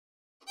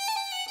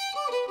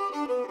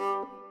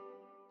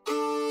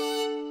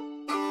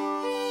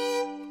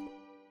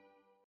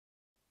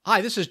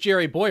Hi, this is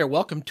Jerry Bowyer.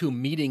 Welcome to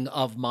Meeting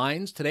of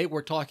Minds. Today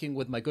we're talking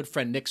with my good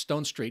friend Nick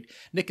Stonestreet.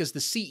 Nick is the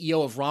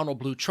CEO of Ronald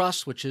Blue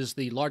Trust, which is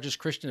the largest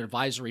Christian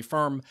advisory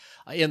firm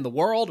in the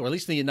world, or at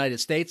least in the United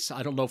States.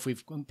 I don't know if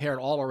we've compared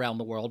all around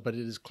the world, but it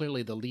is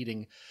clearly the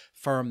leading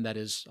firm that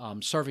is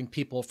serving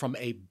people from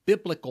a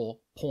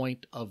biblical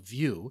point of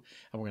view.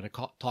 And we're going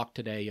to talk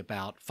today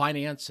about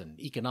finance and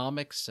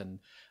economics and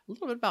a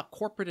little bit about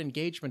corporate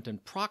engagement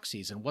and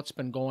proxies and what's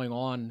been going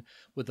on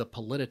with the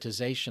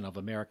politicization of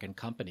American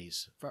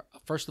companies.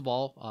 First of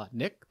all,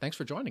 Nick, thanks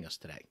for joining us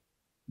today.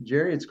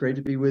 Jerry, it's great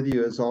to be with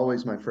you as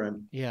always, my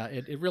friend. Yeah,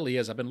 it really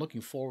is. I've been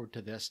looking forward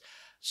to this.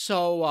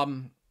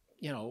 So,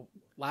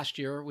 last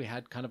year we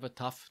had kind of a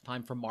tough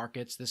time for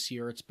markets. This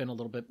year it's been a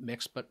little bit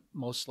mixed, but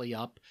mostly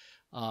up.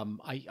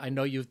 I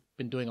know you've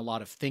been doing a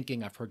lot of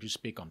thinking. I've heard you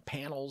speak on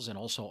panels and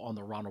also on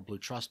the Ronald Blue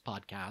Trust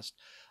podcast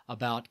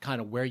about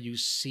kind of where you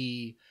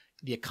see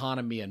the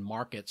economy and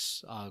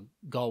markets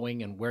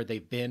going and where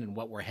they've been and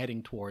what we're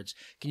heading towards.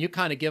 Can you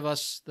kind of give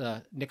us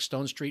the Nick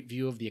Stonestreet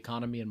view of the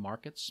economy and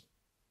markets?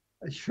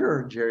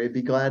 Sure, Jerry, I'd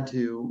be glad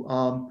to.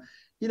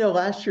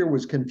 Last year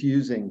was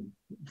confusing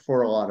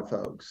for a lot of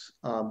folks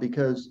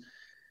because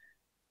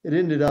it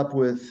ended up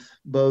with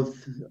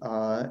both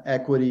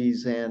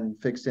equities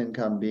and fixed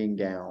income being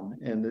down.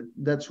 And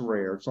that's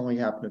rare. It's only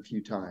happened a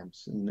few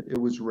times, and it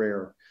was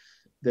rare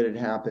that it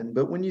happened.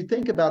 But when you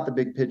think about the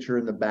big picture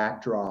and the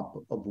backdrop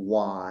of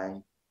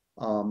why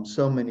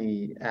so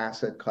many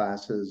asset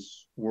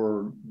classes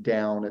were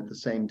down at the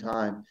same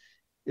time,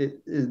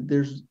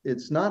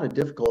 it's not a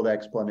difficult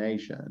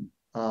explanation.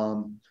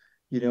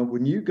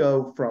 When you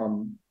go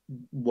from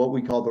what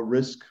we call the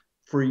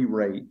risk-free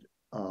rate,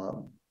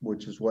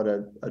 which is what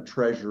a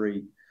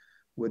treasury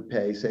would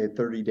pay, say a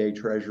 30-day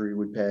treasury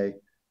would pay,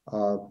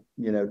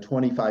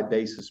 25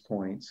 basis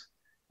points,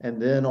 and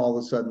then all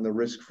of a sudden the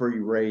risk-free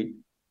rate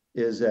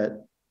is at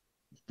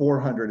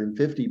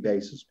 450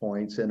 basis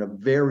points in a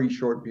very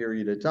short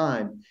period of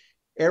time.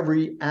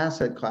 Every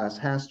asset class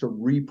has to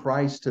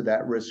reprice to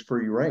that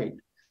risk-free rate.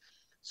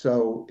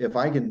 So if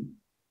I can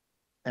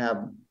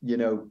have,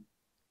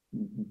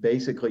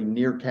 basically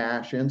near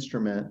cash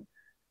instrument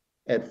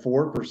at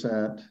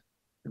 4%,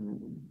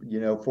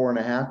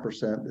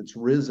 4.5%, that's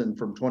risen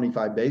from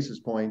 25 basis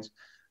points,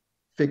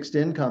 fixed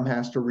income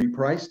has to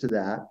reprice to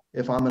that.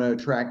 If I'm going to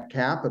attract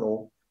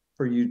capital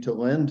for you to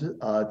lend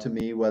to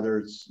me, whether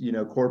it's,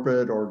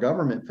 corporate or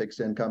government fixed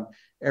income,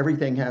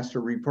 everything has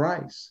to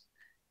reprice.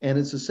 And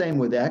it's the same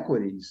with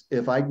equities.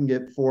 If I can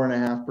get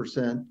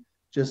 4.5%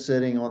 just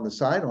sitting on the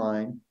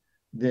sideline,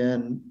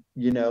 then,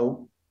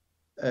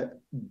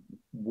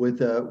 with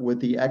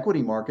the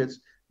equity markets,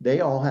 they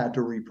all had to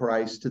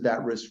reprice to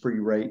that risk-free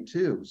rate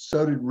too.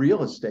 So did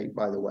real estate,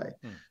 by the way.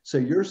 So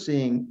you're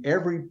seeing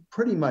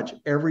pretty much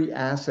every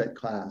asset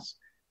class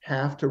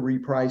have to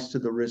reprice to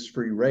the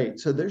risk-free rate.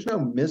 So there's no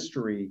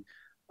mystery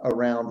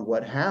around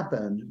what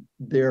happened.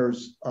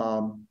 There's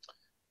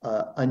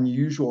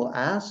unusual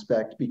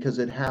aspect because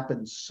it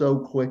happened so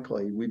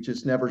quickly. We've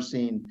just never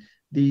seen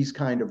these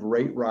kind of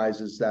rate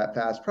rises that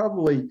fast.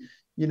 Probably,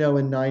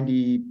 in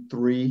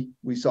 93,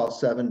 we saw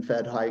 7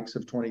 Fed hikes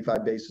of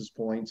 25 basis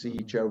points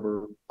each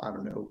over, I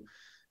don't know,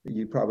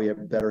 you probably have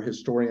a better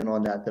historian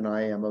on that than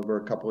I am, over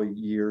a couple of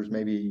years,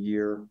 maybe a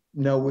year.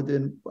 No,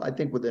 within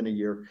a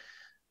year.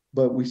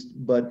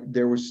 But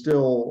there was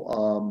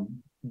still,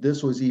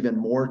 this was even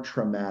more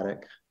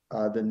traumatic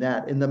than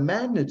that. And the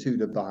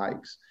magnitude of the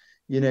hikes,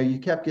 you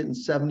kept getting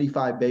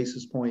 75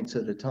 basis points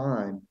at a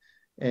time.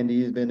 And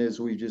even as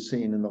we've just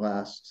seen in the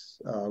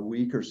last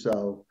week or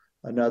so,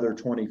 another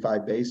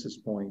 25 basis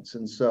points.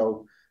 And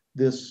so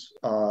this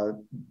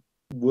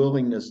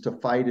willingness to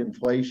fight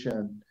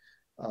inflation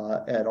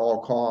at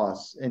all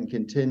costs and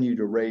continue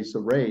to raise the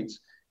rates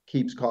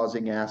keeps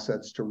causing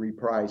assets to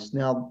reprice.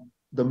 Now,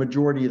 the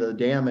majority of the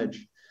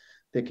damage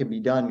that can be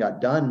done got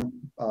done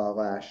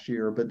last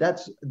year, but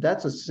that's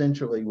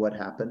essentially what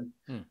happened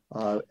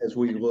as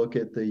we look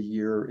at the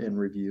year in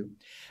review.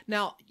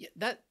 Now,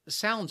 that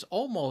sounds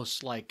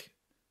almost like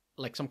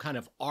some kind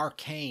of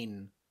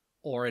arcane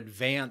or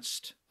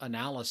advanced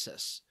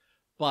analysis,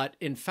 but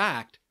in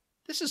fact,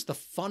 this is the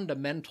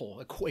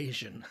fundamental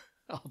equation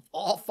of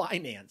all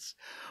finance,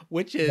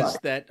 which is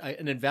that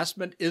an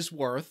investment is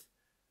worth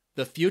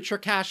the future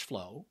cash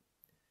flow,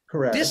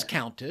 correct,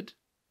 discounted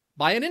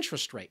by an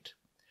interest rate.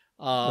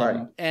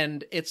 Right.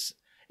 And it's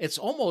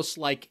almost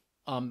like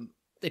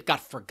it got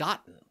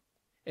forgotten.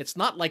 It's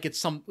not like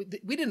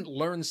we didn't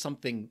learn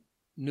something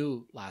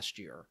new last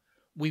year.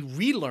 We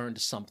relearned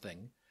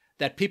something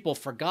that people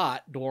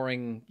forgot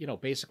during,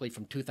 basically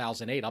from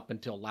 2008 up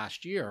until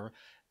last year,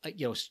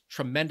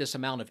 tremendous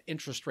amount of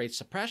interest rate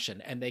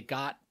suppression. And they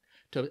got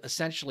to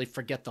essentially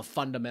forget the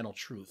fundamental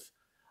truth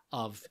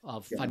of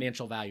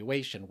financial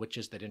valuation, which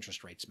is that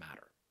interest rates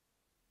matter.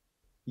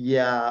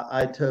 Yeah,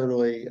 I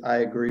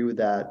agree with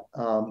that.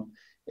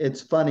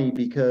 It's funny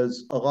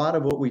because a lot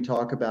of what we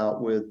talk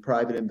about with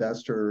private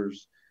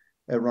investors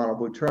at Ronald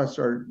Blue Trust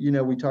are,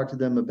 we talk to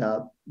them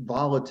about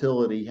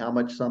volatility, how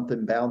much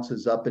something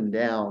bounces up and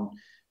down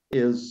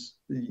is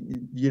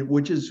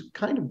which is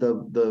kind of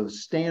the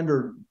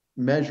standard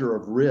measure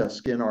of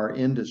risk in our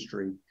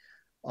industry.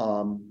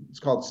 It's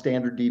called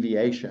standard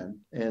deviation,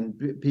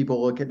 and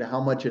people look at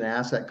how much an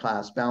asset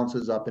class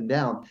bounces up and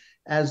down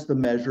as the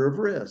measure of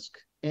risk.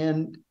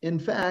 And in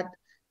fact,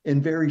 in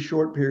very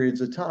short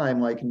periods of time,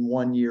 like in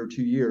 1 year,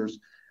 2 years,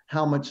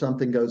 how much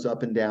something goes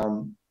up and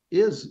down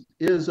is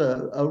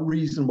a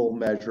reasonable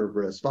measure of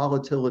risk.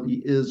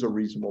 Volatility is a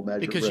reasonable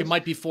measure because of risk. You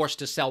might be forced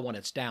to sell when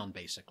it's down,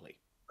 basically.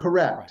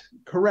 Correct, right.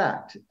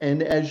 Correct.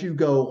 And as you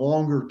go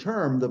longer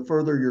term, the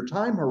further your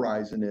time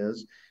horizon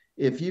is,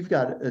 if you've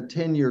got a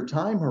 10-year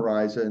time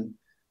horizon,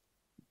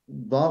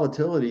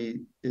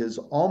 volatility is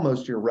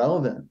almost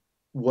irrelevant.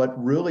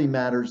 What really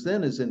matters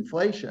then is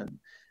inflation.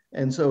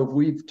 And so if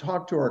we've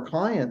talked to our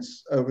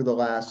clients over the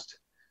last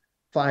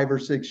 5 or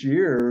 6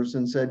 years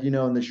and said,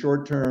 in the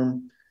short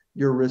term,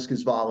 your risk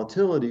is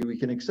volatility, we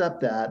can accept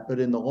that. But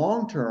in the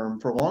long term,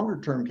 for longer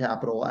term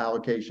capital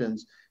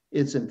allocations,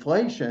 it's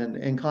inflation.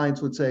 And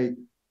clients would say,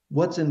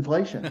 what's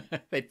inflation?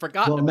 They'd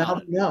forgotten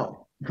about it.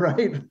 No,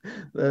 right?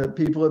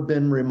 People have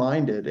been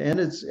reminded, and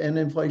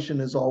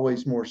inflation is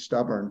always more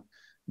stubborn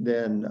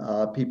than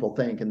people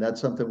think. And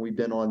that's something we've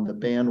been on the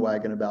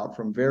bandwagon about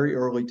from very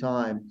early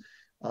time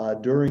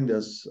during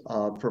this,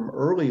 from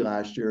early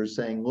last year,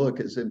 saying, look,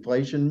 as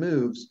inflation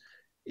moves,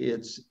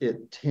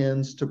 it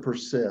tends to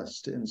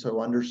persist. And so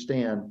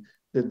understand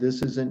that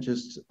this isn't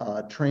just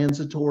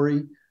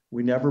transitory.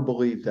 We never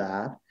believed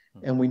that.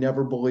 And we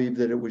never believed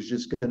that it was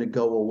just going to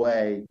go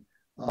away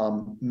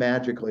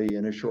magically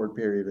in a short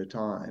period of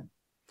time.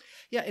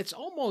 Yeah, it's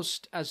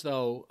almost as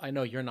though, I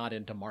know you're not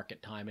into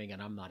market timing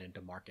and I'm not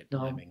into market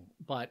timing,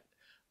 but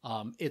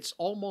it's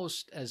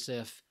almost as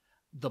if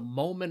the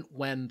moment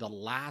when the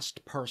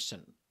last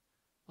person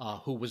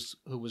who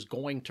was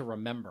going to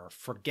remember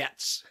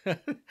forgets,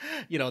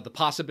 the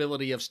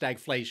possibility of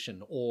stagflation,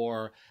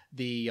 or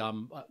the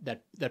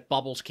that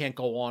bubbles can't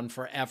go on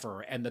forever,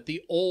 and that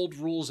the old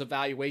rules of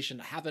valuation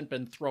haven't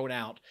been thrown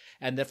out,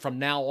 and that from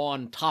now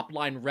on top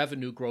line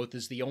revenue growth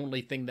is the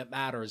only thing that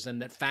matters,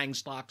 and that FANG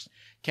stocks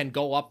can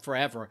go up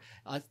forever.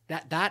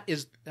 That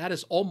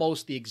is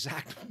almost the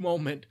exact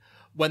moment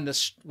when the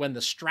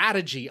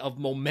strategy of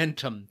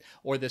momentum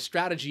or the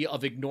strategy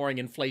of ignoring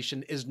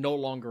inflation is no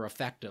longer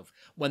effective.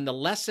 When the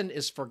lesson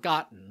is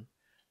forgotten,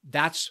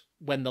 that's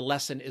when the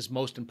lesson is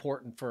most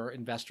important for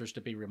investors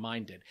to be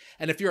reminded.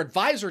 And if your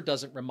advisor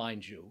doesn't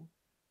remind you,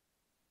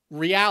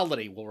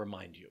 reality will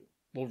remind you,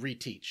 will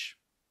reteach.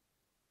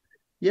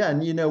 Yeah,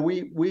 and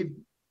we've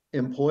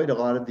employed a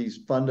lot of these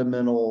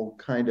fundamental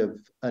kind of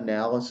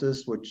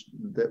analysis,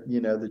 that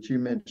you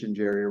mentioned,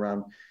 Jerry,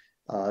 around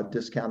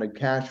discounted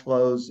cash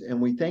flows,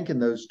 and we think in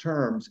those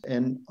terms.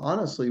 And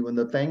honestly, when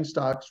the FANG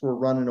stocks were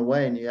running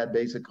away and you had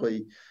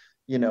basically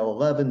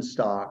 11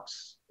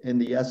 stocks in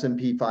the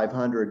S&P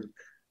 500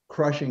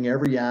 crushing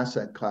every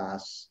asset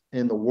class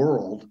in the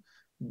world,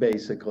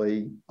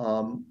 basically,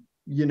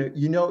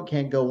 it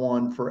can't go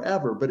on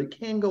forever, but it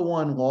can go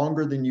on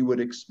longer than you would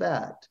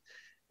expect.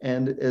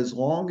 And as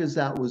long as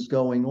that was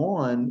going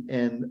on,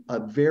 and a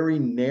very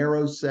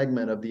narrow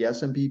segment of the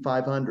S&P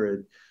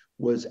 500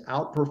 was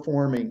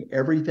outperforming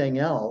everything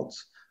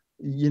else,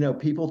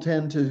 people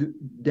tend to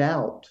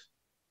doubt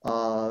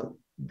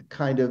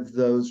kind of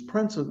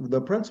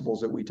the principles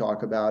that we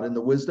talk about and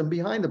the wisdom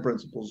behind the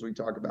principles we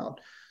talk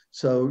about.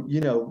 So,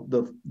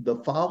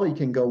 the folly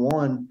can go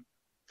on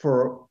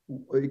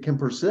it can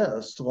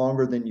persist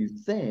longer than you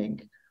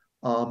think,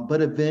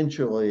 but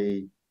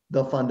eventually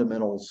the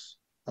fundamentals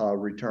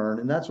return.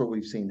 And that's what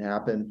we've seen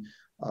happen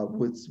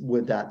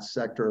with that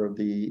sector of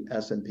the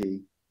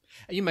S&P.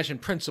 You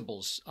mentioned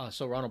principles.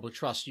 So Ronald Blue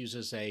Trust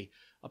uses a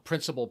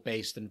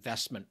principle-based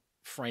investment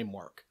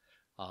framework.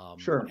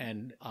 Sure.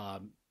 And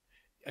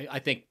I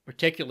think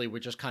particularly we're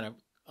just kind of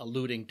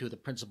alluding to the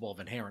principle of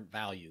inherent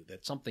value,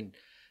 that something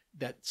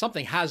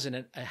has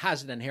an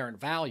inherent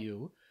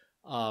value,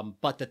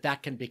 but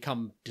that can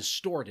become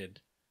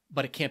distorted,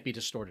 but it can't be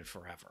distorted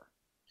forever.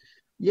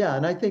 Yeah,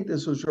 and I think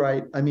this was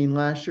right. I mean,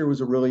 last year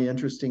was a really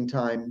interesting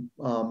time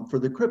for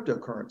the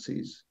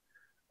cryptocurrencies.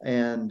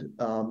 And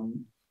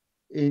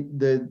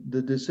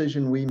the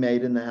decision we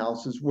made in the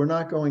House is we're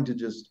not going to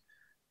just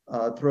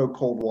throw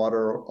cold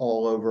water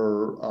all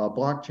over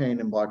blockchain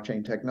and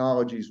blockchain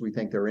technologies. We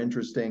think they're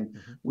interesting.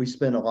 Mm-hmm. We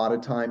spend a lot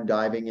of time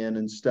diving in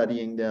and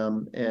studying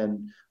them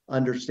and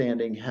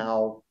understanding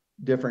how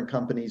different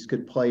companies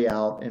could play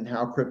out and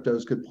how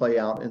cryptos could play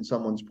out in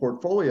someone's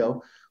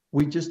portfolio.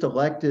 We just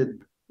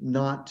elected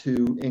not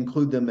to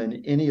include them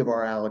in any of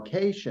our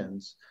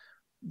allocations.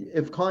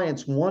 If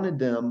clients wanted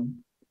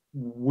them,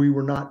 we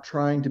were not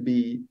trying to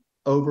be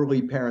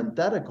overly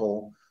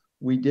parenthetical.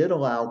 We did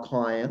allow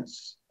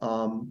clients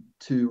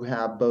to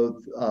have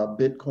both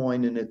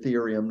Bitcoin and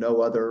Ethereum,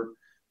 no other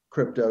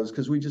cryptos,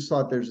 because we just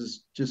thought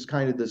there's just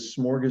kind of this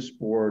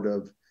smorgasbord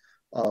of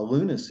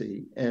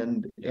lunacy.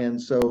 And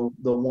so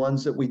the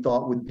ones that we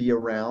thought would be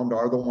around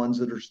are the ones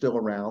that are still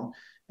around.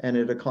 And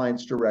at a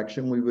client's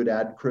direction, we would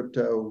add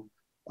crypto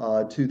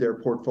to their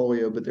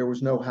portfolio, but there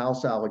was no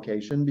house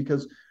allocation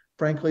because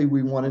frankly,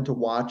 we wanted to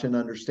watch and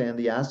understand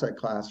the asset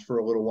class for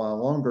a little while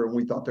longer, and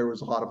we thought there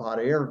was a lot of hot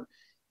air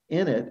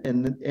in it.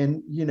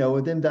 And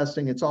with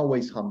investing, it's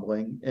always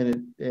humbling,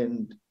 and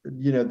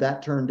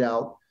that turned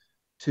out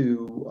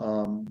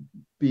to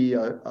be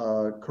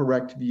a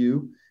correct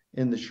view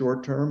in the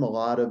short term. A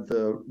lot of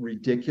the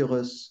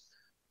ridiculous,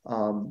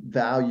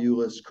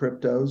 valueless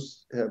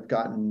cryptos have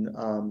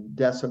gotten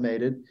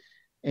decimated.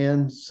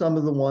 And some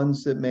of the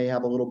ones that may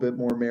have a little bit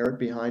more merit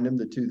behind them,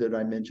 the two that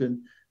I mentioned,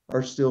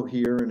 are still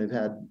here and have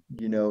had,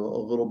 a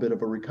little bit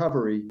of a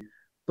recovery.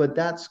 But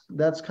that's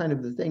kind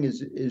of the thing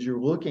is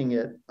you're looking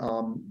at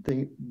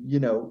an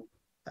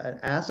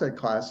asset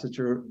class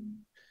that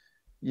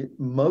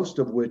most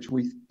of which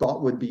we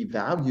thought would be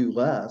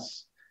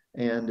valueless,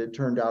 and it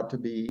turned out to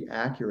be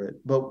accurate.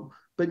 But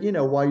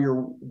while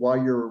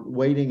you're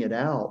waiting it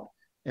out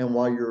and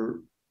while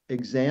you're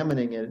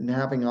examining it and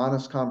having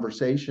honest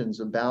conversations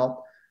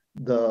about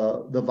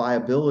the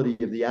viability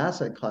of the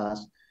asset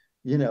class,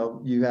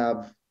 you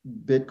have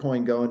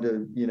Bitcoin going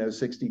to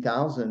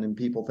 60,000 and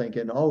people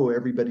thinking, oh,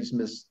 everybody's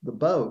missed the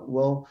boat.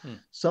 Well,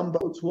 some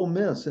boats will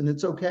miss, and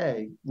it's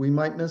okay. We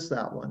might miss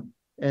that one.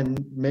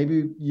 And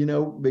maybe,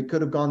 it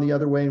could have gone the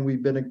other way and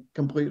we've been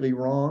completely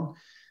wrong.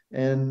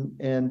 And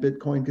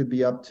Bitcoin could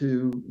be up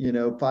to,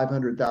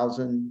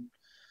 500,000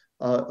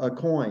 a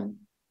coin.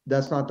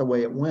 That's not the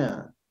way it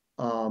went.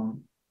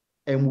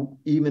 And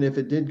even if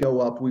it did go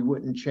up, we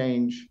wouldn't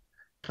change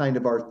kind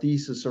of our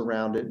thesis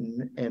around it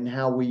and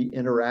how we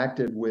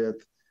interacted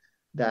with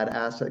that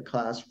asset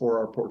class for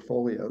our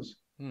portfolios.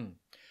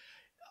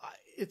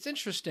 It's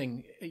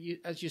interesting.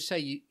 As you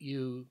say,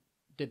 you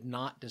did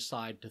not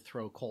decide to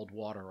throw cold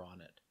water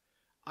on it.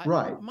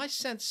 Right. My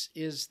sense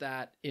is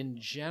that in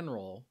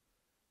general,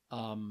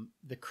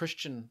 the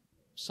Christian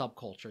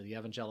subculture, the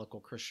evangelical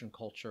Christian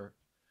culture,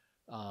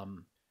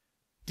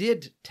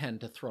 did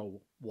tend to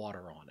throw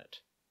water on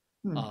it.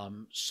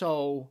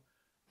 So,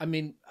 I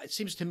mean, it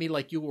seems to me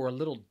like you were a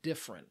little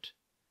different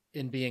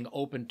in being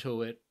open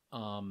to it,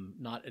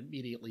 not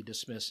immediately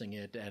dismissing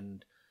it,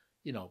 and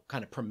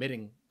kind of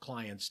permitting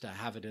clients to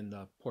have it in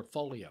the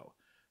portfolio.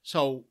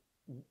 So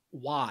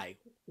why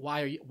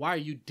are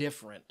you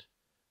different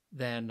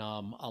than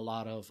a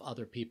lot of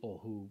other people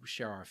who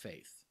share our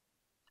faith?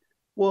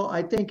 Well,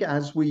 I think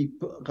as we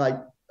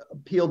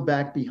peeled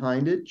back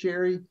behind it,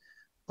 Jerry,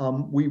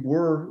 we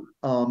were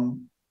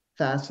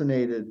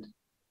fascinated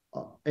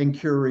and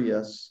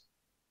curious,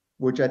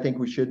 which I think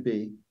we should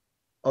be,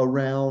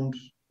 around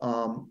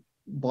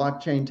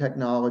blockchain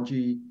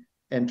technology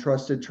and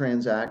trusted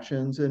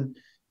transactions. And,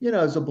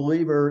 as a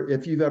believer,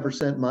 if you've ever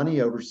sent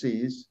money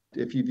overseas,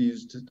 if you've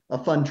used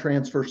a fund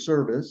transfer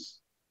service,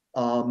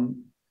 and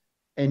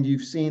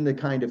you've seen the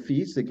kind of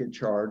fees that get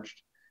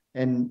charged,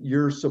 and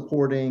you're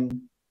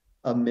supporting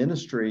a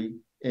ministry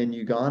in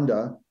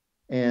Uganda,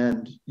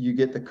 and you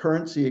get the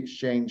currency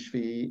exchange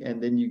fee,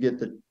 and then you get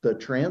the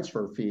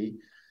transfer fee,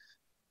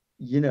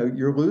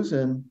 you're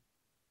losing,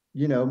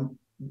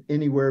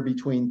 anywhere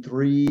between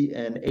 3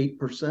 and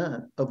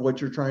 8% of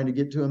what you're trying to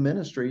get to a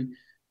ministry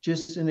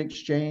just in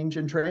exchange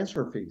and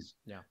transfer fees.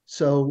 Yeah.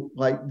 So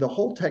the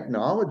whole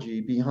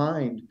technology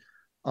behind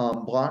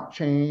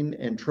blockchain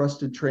and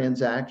trusted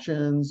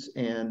transactions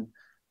and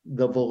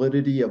the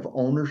validity of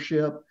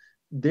ownership,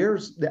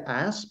 there's the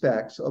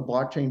aspects of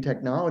blockchain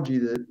technology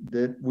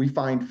that we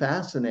find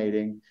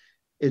fascinating.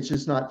 It's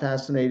just not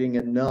fascinating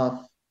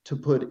enough to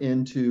put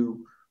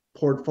into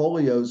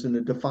portfolios in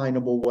a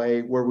definable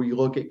way where we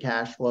look at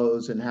cash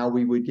flows and how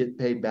we would get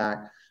paid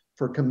back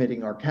for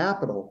committing our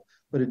capital.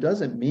 But it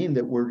doesn't mean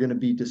that we're going to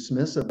be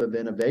dismissive of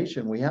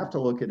innovation. We have to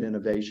look at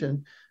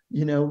innovation.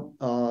 One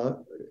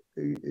of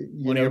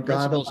your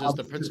principles is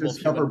the principle of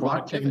human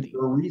productivity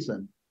for a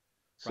reason.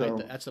 Right,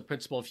 that's the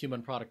principle of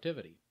human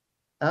productivity.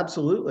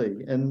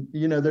 Absolutely, and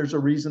there's a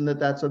reason that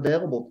that's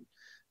available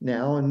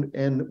now,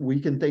 and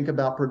we can think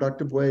about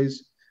productive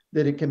ways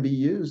that it can be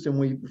used, and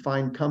we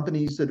find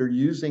companies that are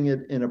using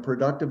it in a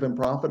productive and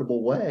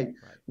profitable way.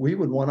 Right. We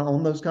would want to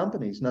own those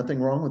companies. Nothing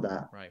wrong with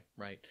that.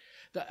 Right.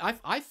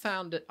 I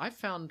found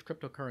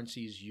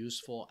cryptocurrencies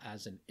useful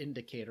as an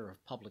indicator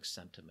of public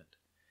sentiment,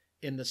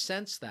 in the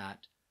sense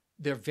that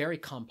they're very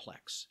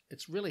complex.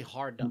 It's really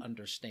hard to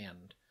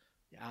understand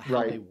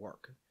how they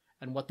work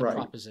and what the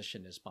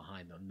proposition is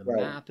behind them. The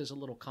math is a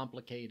little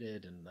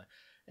complicated,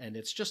 and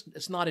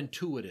it's not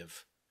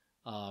intuitive.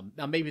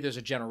 Now, maybe there's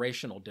a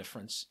generational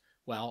difference.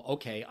 Well,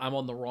 okay, I'm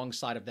on the wrong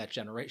side of that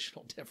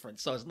generational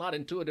difference. So it's not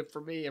intuitive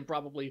for me and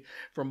probably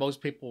for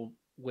most people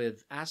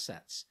with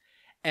assets.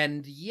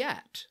 And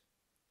yet,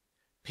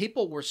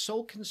 people were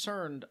so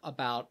concerned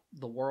about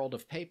the world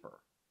of paper,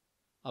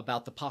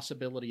 about the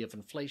possibility of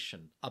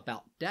inflation,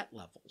 about debt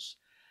levels,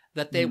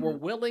 that they were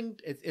willing.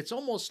 It's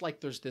almost like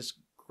there's this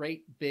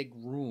great big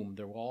room.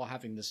 They're all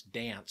having this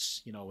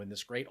dance, in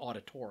this great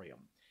auditorium.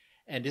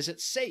 And is it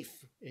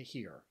safe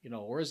here,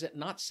 or is it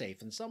not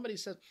safe? And somebody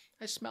says,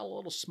 I smell a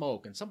little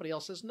smoke. And somebody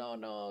else says,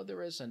 no,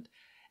 there isn't.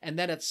 And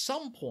then at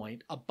some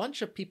point, a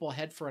bunch of people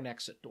head for an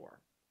exit door.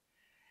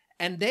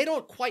 And they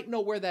don't quite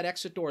know where that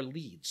exit door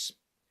leads.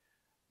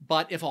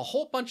 But if a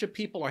whole bunch of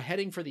people are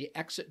heading for the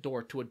exit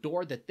door to a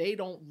door that they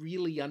don't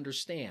really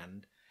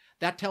understand,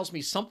 that tells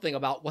me something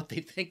about what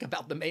they think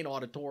about the main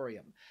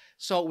auditorium.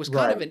 So it was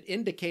kind of Right. an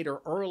indicator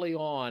early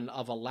on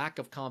of a lack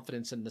of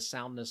confidence in the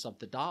soundness of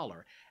the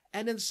dollar.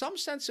 And in some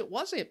sense, it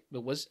was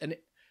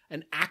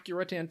an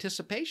accurate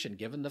anticipation,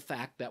 given the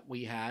fact that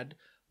we had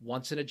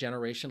once in a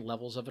generation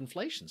levels of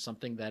inflation,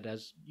 something that,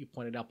 as you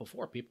pointed out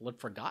before, people had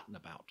forgotten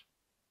about.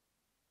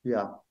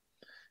 Yeah.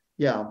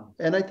 Yeah.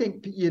 And I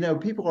think,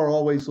 people are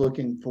always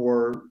looking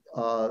for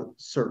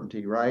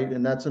certainty, right?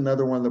 And that's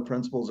another one of the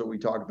principles that we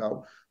talk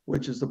about,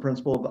 which is the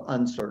principle of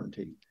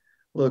uncertainty.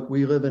 Look,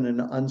 we live in an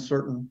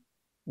uncertain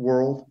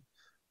world,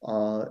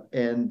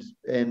 and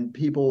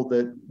people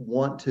that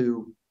want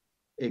to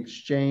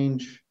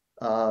exchange,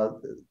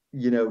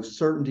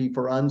 certainty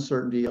for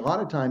uncertainty. A lot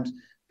of times,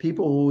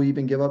 people will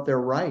even give up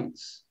their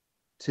rights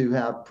to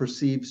have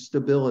perceived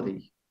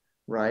stability.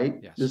 Right?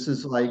 Yes. This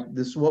is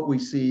what we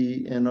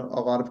see in a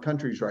lot of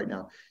countries right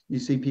now. You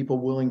see people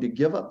willing to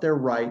give up their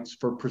rights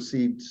for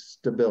perceived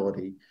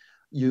stability.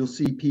 You'll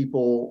see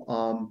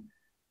people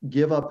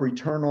give up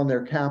return on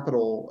their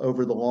capital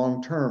over the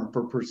long term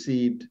for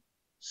perceived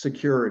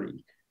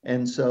security.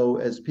 And so,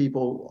 as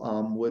people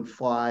would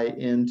fly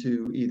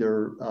into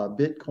either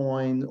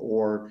Bitcoin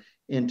or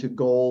into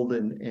gold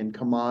and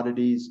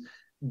commodities,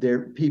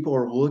 people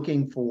are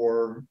looking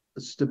for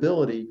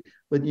stability.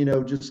 But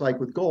just like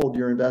with gold,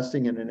 you're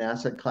investing in an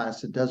asset class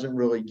that doesn't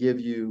really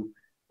give you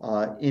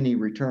any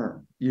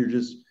return.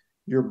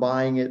 You're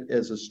buying it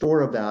as a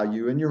store of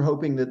value, and you're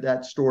hoping that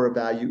that store of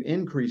value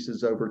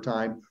increases over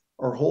time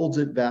or holds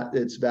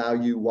its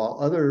value while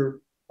other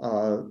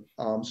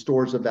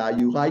stores of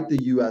value, like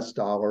the U.S.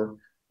 dollar,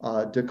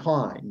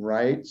 decline.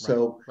 Right.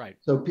 Right.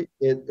 So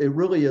it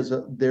really is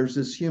there's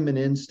this human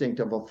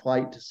instinct of a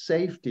flight to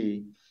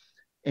safety,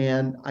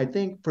 and I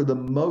think for the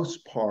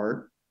most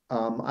part,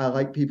 I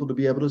like people to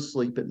be able to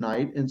sleep at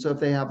night. And so if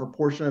they have a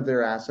portion of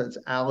their assets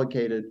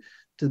allocated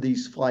to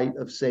these flight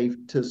of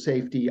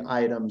safety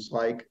items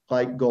like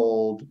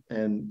gold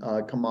and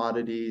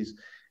commodities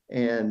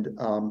and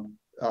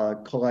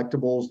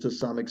collectibles to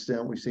some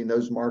extent, we've seen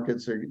those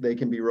markets, they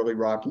can be really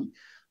rocky,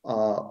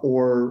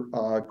 or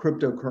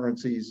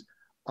cryptocurrencies.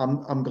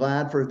 I'm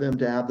glad for them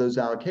to have those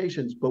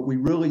allocations, but we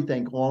really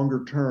think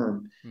longer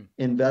term,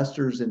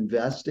 investors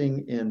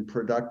investing in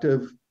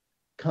productive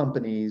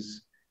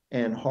companies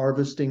and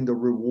harvesting the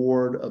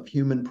reward of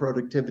human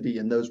productivity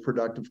in those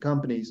productive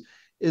companies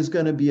is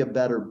going to be a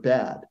better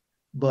bet.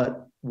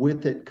 But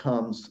with it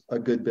comes a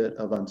good bit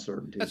of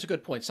uncertainty. That's a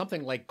good point.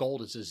 Something like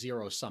gold is a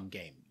zero-sum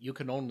game. You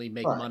can only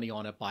make money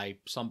on it by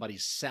somebody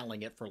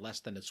selling it for less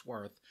than it's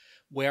worth.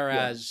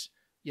 Whereas,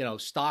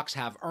 stocks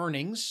have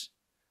earnings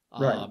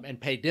and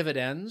pay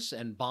dividends,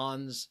 and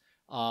bonds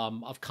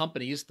of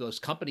companies. Those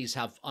companies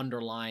have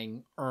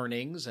underlying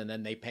earnings, and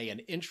then they pay an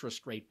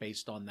interest rate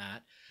based on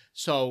that.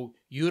 So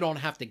you don't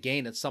have to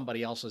gain at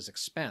somebody else's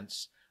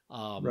expense.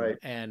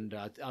 And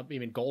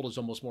gold is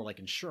almost more like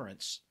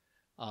insurance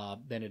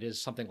than it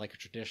is something like a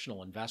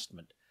traditional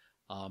investment.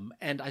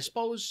 And I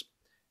suppose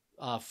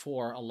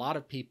for a lot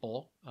of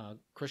people,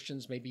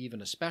 Christians maybe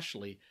even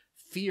especially,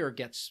 fear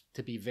gets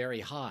to be very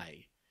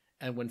high.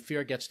 And when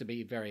fear gets to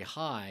be very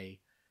high,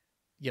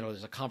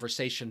 there's a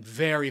conversation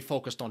very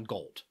focused on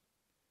gold.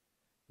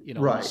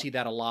 You see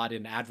that a lot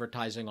in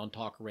advertising on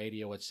talk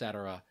radio, et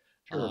cetera.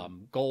 Sure.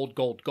 Gold,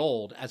 gold,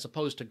 gold, as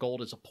opposed to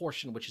gold as a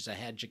portion, which is a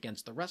hedge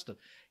against the rest of,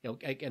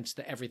 against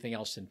everything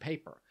else in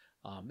paper.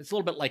 It's a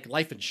little bit like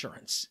life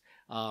insurance.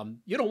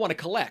 You don't want to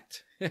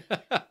collect. It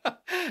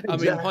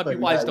might be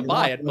wise to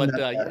buy it, but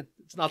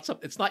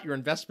it's not your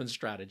investment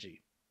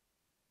strategy.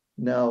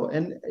 No,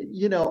 and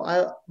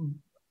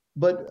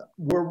but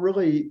we're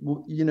really,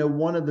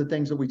 one of the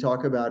things that we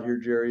talk about here,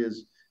 Jerry,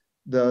 is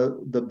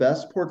the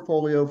best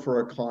portfolio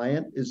for a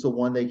client is the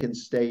one they can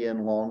stay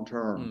in long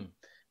term.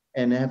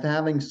 And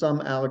having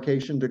some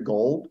allocation to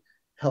gold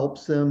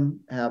helps them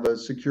have a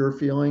secure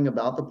feeling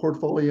about the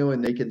portfolio,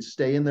 and they can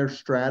stay in their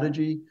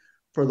strategy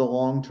for the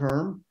long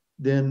term.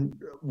 Then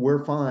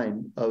we're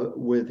fine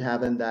with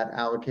having that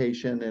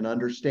allocation and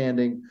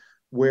understanding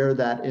where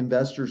that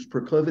investor's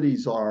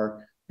proclivities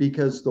are,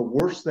 because the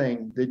worst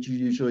thing that you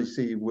usually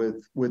see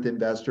with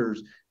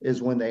investors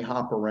is when they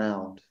hop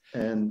around.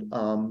 And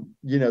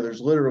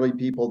there's literally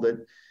people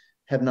that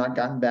have not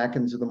gotten back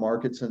into the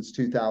market since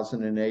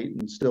 2008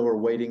 and still are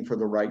waiting for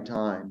the right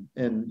time.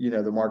 And,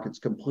 the market's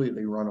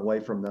completely run away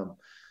from them.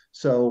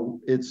 So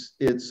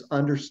it's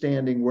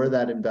understanding where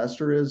that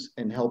investor is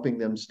and helping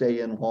them stay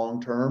in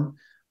long term.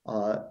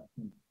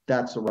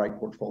 That's the right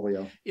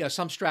portfolio. Yeah,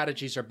 some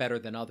strategies are better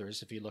than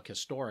others if you look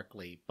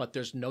historically, but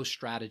there's no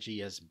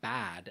strategy as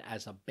bad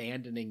as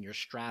abandoning your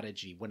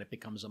strategy when it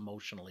becomes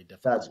emotionally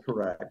difficult. That's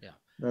correct. Yeah,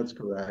 that's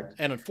correct.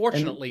 And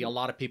unfortunately, a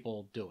lot of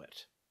people do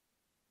it.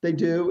 They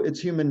do.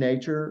 It's human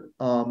nature,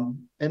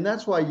 and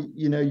that's why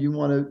you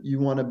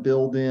want to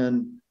build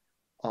in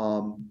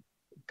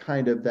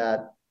kind of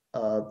that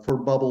for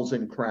bubbles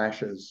and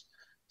crashes,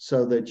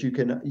 so that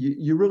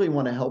you really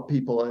want to help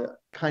people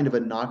kind of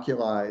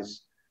inoculize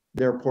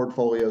their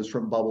portfolios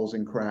from bubbles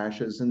and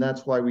crashes. And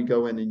that's why we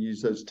go in and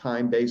use those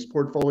time-based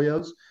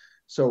portfolios.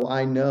 So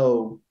I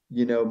know,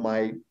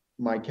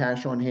 my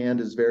cash on hand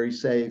is very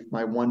safe.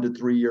 My 1 to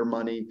 3 year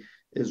money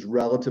is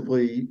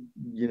relatively,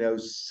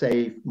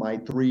 safe. My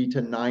 3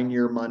 to 9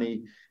 year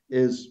money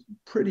is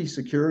pretty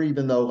secure,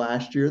 even though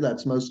last year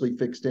that's mostly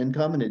fixed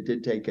income and it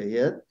did take a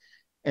hit.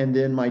 And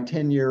then my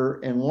 10-year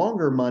and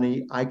longer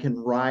money, I can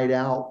ride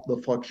out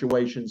the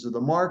fluctuations of the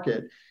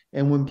market.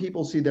 And when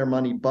people see their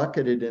money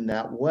bucketed in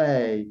that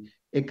way,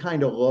 it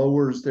kind of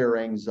lowers their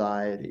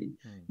anxiety.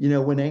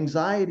 When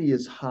anxiety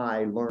is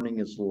high, learning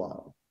is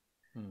low.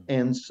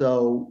 And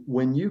so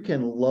when you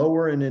can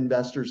lower an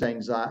investor's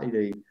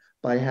anxiety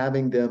by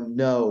having them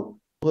know,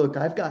 look,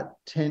 I've got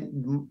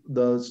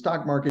the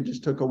stock market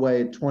just took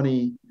away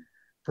 20%,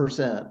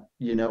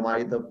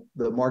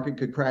 the market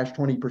could crash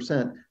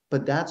 20%,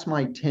 but that's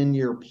my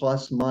 10-year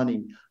plus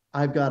money.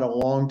 I've got a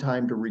long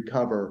time to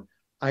recover.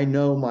 I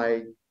know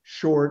my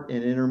short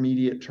and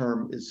intermediate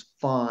term is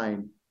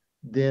fine.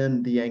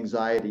 Then the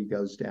anxiety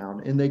goes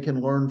down and they can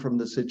learn from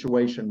the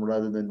situation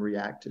rather than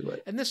react to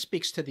it. And this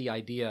speaks to the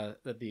idea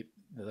that the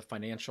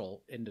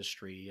financial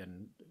industry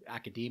and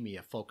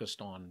academia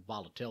focused on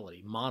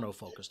volatility,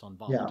 mono-focused on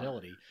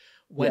volatility,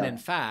 when in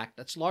fact,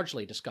 that's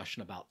largely a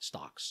discussion about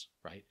stocks,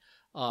 right?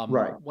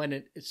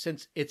 Right.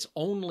 Since it's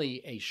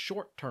only a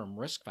short-term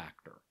risk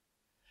factor,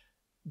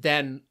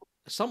 then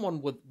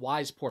someone with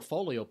wise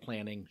portfolio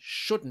planning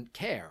shouldn't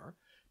care,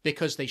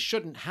 because they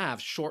shouldn't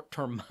have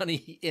short-term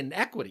money in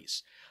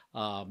equities.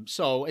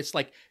 So it's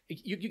like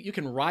you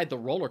can ride the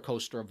roller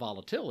coaster of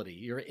volatility.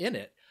 You're in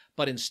it.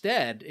 But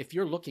instead, if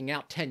you're looking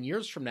out 10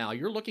 years from now,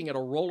 you're looking at a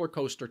roller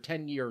coaster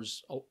 10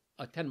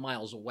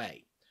 miles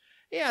away.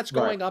 Yeah, it's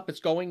going up, it's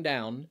going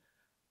down.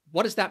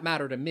 What does that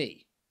matter to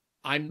me?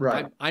 I'm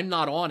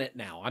not on it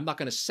now. I'm not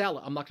going to sell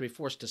it. I'm not going to be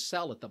forced to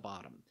sell at the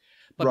bottom.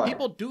 But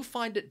people do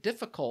find it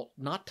difficult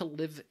not to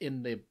live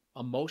in the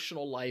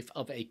emotional life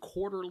of a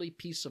quarterly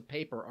piece of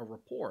paper, a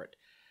report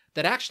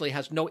that actually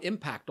has no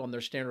impact on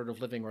their standard of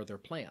living or their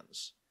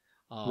plans.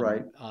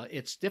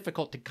 It's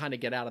difficult to kind of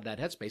get out of that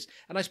headspace.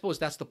 And I suppose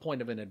that's the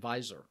point of an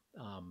advisor.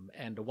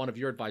 And one of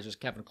your advisors,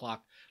 Kevin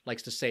Klock,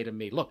 likes to say to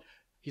me, look,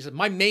 he said,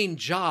 my main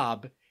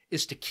job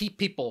is to keep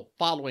people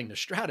following the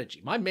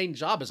strategy. My main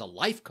job is a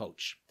life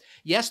coach.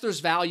 Yes, there's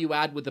value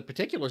add with the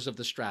particulars of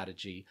the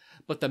strategy,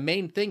 but the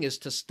main thing is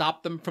to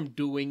stop them from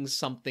doing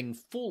something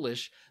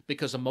foolish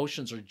because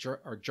emotions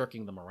are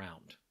jerking them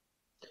around.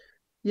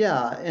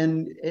 Yeah,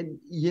 and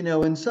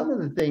some of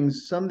the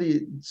things, some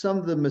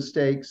of the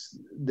mistakes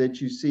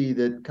that you see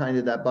that kind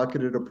of that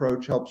bucketed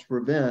approach helps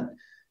prevent,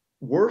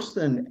 worse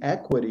than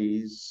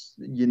equities,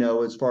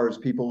 as far as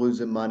people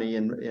losing money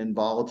in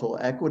volatile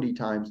equity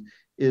times,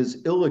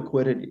 is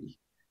illiquidity.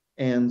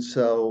 And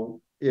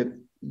so if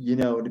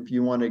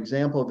you want an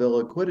example of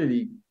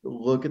illiquidity,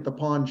 look at the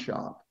pawn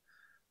shop.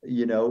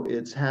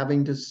 It's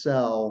having to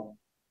sell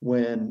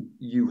when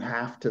you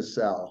have to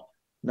sell,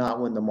 not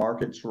when the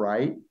market's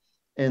right.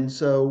 And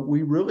so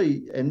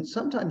and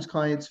sometimes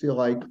clients feel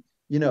like,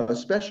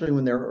 especially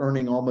when they're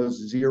earning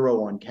almost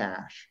zero on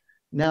cash.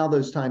 Now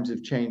those times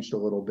have changed a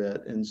little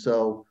bit. And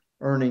so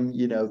earning,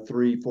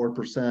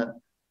 3-4%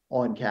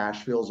 on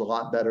cash feels a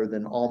lot better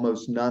than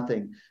almost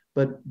nothing.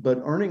 But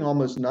earning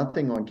almost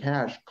nothing on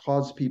cash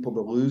caused people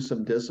to lose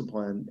some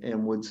discipline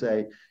and would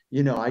say,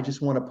 I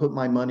just want to put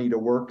my money to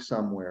work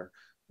somewhere.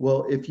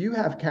 Well, if you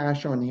have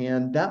cash on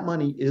hand, that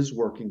money is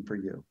working for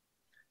you.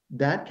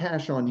 That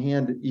cash on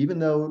hand, even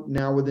though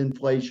now with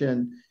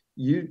inflation,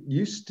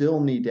 you still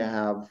need to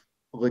have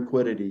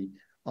liquidity.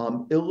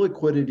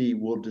 Illiquidity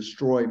will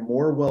destroy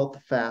more wealth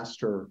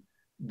faster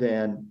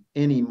than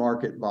any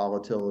market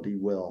volatility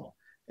will.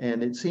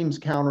 And it seems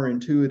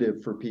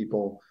counterintuitive for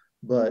people,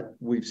 but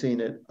we've seen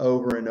it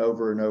over and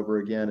over and over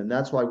again. And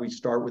that's why we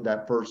start with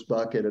that first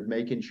bucket of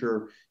making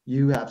sure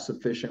you have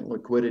sufficient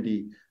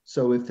liquidity.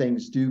 So if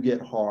things do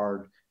get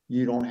hard,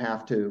 you don't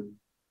have to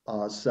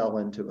sell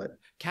into it.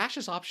 Cash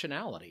is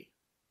optionality,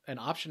 and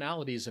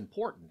optionality is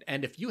important.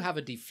 And if you have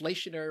a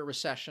deflationary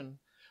recession,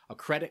 a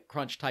credit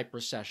crunch type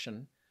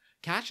recession,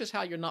 cash is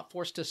how you're not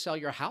forced to sell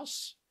your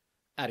house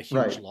at a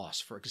huge loss,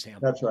 for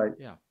example. That's right.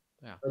 Yeah.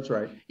 That's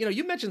right.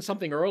 You mentioned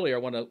something earlier I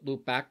want to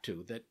loop back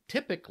to, that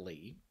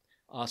typically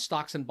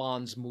stocks and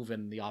bonds move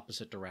in the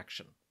opposite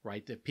direction,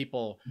 right? That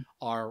people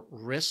are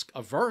risk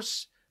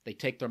averse, they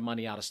take their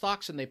money out of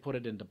stocks and they put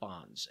it into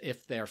bonds.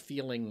 If they're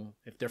feeling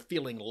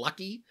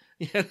lucky,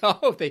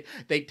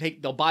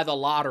 they'll buy the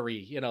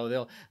lottery.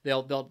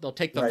 They'll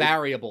take the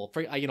variable.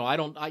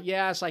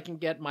 Yes, I can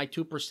get my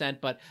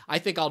 2%, but I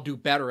think I'll do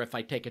better if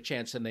I take a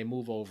chance, and they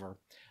move over.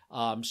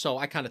 So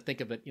I kind of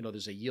think of it.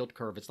 There's a yield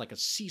curve. It's like a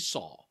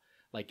seesaw.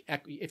 Like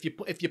if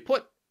you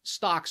put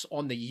stocks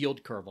on the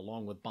yield curve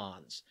along with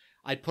bonds,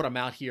 I'd put them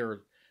out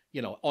here.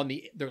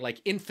 They're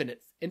like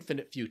infinite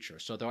future.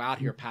 So they're out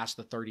here past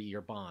the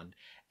 30-year bond,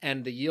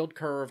 and the yield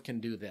curve can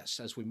do this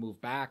as we move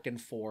back and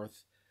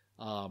forth.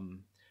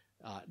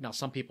 Now,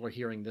 some people are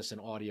hearing this in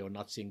audio and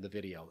not seeing the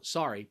video.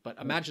 Sorry, but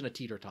imagine a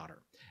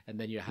teeter-totter, and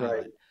then you have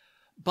it.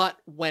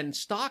 But when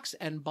stocks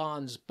and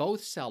bonds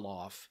both sell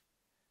off,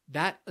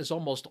 that is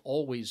almost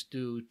always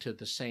due to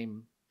the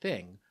same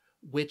thing,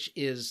 which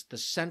is the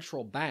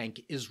central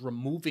bank is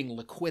removing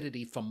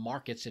liquidity from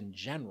markets in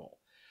general.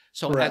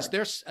 So as Correct.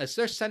 there's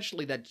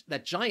essentially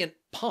that giant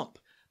pump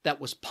that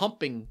was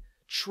pumping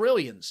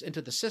trillions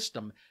into the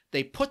system,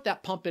 they put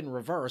that pump in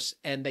reverse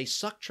and they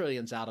suck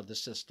trillions out of the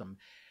system.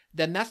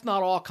 Then that's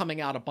not all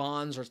coming out of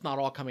bonds, or it's not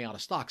all coming out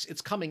of stocks.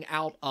 It's coming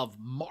out of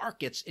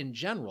markets in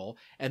general,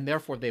 and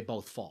therefore they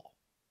both fall.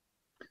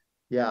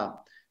 Yeah.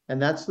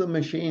 And that's the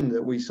machine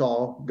that we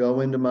saw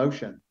go into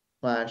motion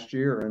last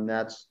year. And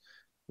that's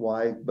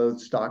why both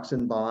stocks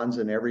and bonds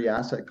and every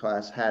asset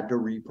class had to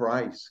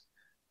reprice.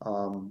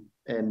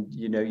 And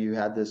you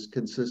had this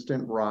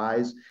consistent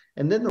rise,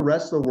 and then the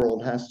rest of the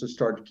world has to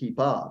start to keep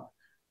up,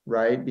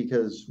 right?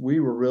 Because we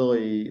were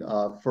really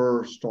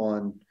first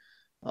on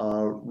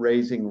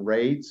raising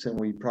rates, and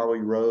we probably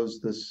rose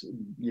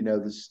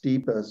the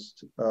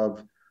steepest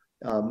of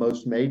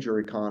most major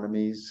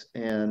economies.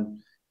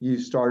 And you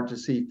start to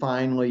see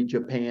finally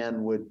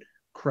Japan would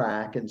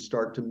crack and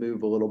start to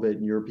move a little bit,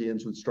 and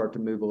Europeans would start to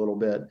move a little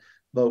bit.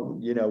 But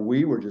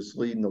we were just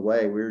leading the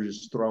way. We were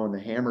just throwing the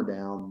hammer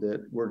down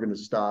that we're going to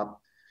stop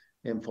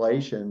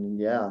inflation.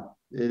 Yeah,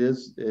 it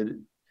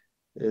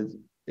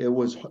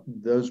was,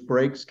 those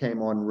brakes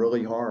came on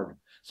really hard.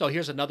 So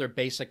here's another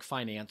basic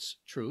finance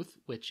truth,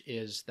 which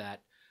is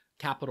that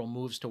capital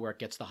moves to where it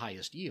gets the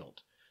highest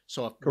yield.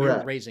 So if Correct.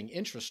 we're raising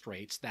interest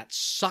rates, that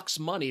sucks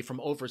money from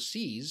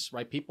overseas,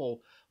 right?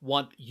 People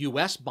want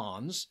US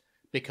bonds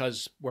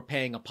because we're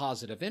paying a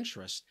positive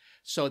interest.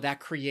 So that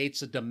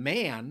creates a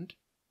demand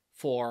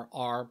for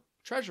our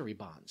treasury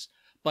bonds.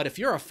 But if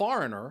you're a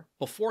foreigner,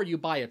 before you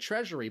buy a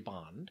treasury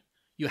bond,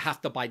 you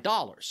have to buy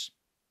dollars,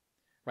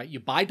 right? You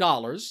buy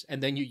dollars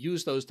and then you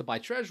use those to buy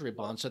treasury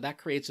bonds. So that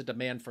creates a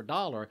demand for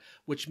dollar,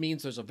 which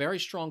means there's a very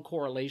strong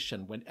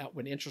correlation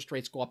when interest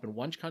rates go up in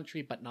one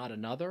country but not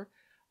another.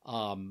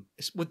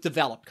 With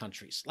developed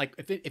countries, like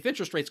if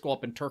interest rates go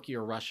up in Turkey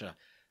or Russia,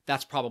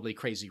 that's probably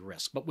crazy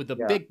risk. But with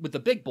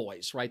the big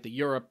boys, right? The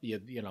Europe,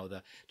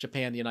 the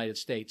Japan, the United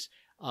States,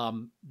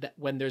 that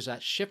when there's a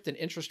shift in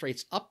interest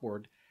rates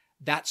upward,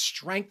 that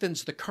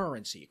strengthens the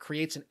currency,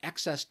 creates an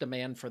excess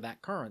demand for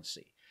that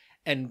currency.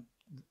 And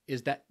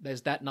is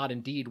that not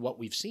indeed what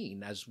we've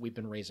seen as we've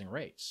been raising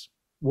rates?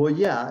 Well,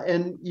 yeah.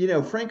 And,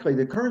 frankly,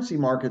 the currency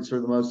markets are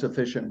the most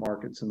efficient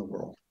markets in the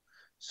world.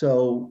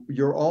 So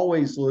you're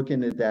always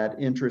looking at that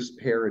interest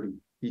parity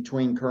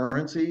between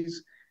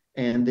currencies,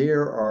 and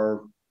there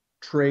are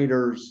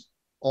traders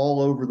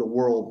all over the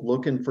world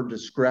looking for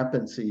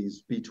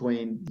discrepancies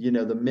between,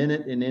 the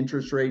minute an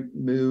interest rate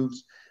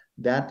moves,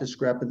 that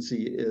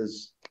discrepancy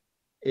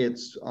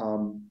it's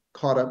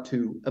caught up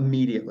to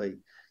immediately.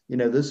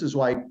 This is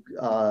why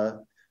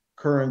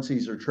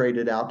currencies are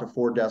traded out to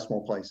 4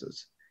 decimal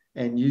places,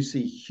 and you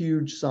see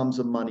huge sums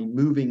of money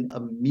moving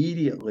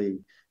immediately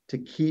to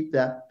keep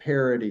that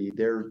parity.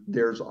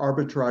 There's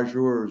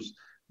arbitrageurs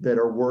that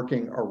are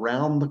working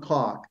around the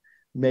clock,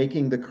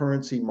 making the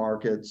currency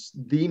markets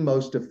the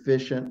most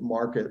efficient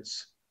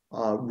markets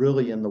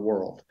really in the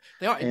world.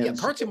 They are. And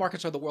currency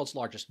markets are the world's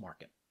largest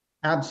market.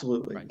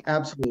 Absolutely. Right.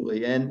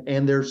 Absolutely.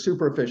 And they're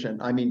super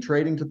efficient. I mean,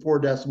 trading to 4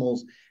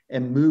 decimals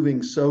and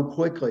moving so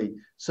quickly.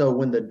 So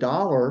when the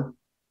dollar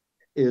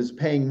is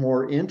paying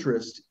more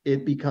interest,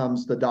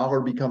 the dollar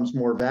becomes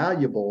more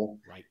valuable.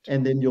 Right.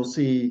 And then you'll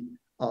see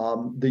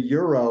the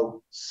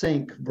euro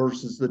sink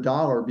versus the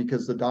dollar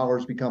because the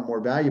dollars become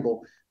more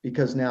valuable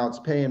because now it's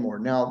paying more.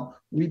 Now,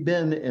 we've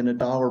been in a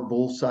dollar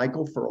bull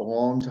cycle for a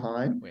long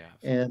time.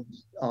 And,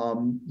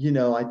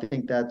 I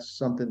think that's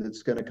something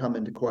that's going to come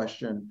into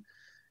question,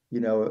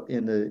 in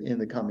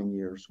the coming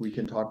years. We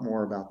can talk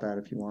more about that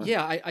if you want.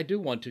 Yeah, I do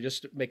want to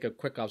just make a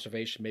quick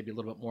observation, maybe a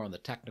little bit more on the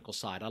technical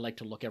side. I like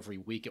to look every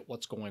week at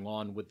what's going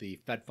on with the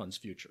Fed funds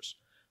futures.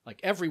 Like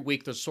every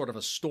week, there's sort of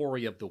a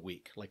story of the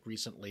week. Like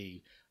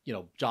recently,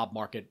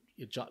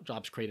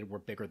 jobs created were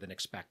bigger than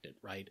expected,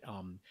 right?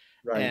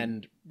 Right.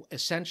 And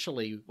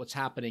essentially what's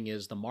happening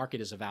is the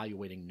market is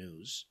evaluating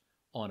news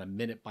on a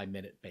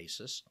minute-by-minute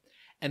basis.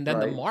 And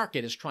then the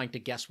market is trying to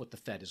guess what the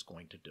Fed is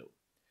going to do.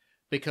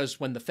 Because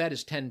when the Fed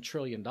is $10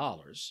 trillion,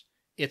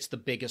 it's the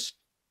biggest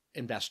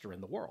investor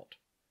in the world.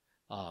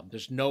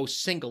 There's no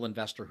single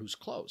investor who's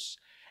close.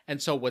 And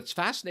so what's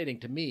fascinating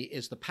to me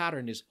is the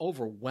pattern is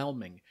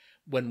overwhelming.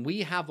 When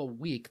we have a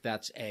week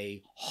that's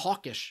a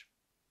hawkish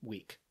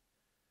week,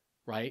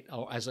 right,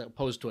 or as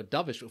opposed to a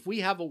dovish, if we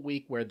have a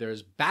week where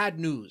there's bad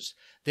news,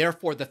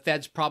 therefore the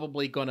Fed's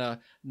probably going to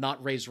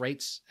not raise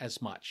rates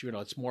as much,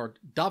 it's more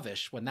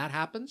dovish. When that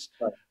happens,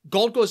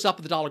 gold goes up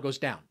and the dollar goes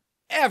down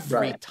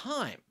every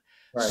time.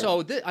 Right.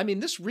 So,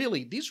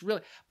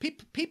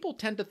 people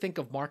tend to think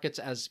of markets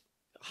as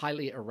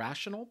highly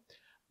irrational.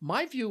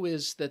 My view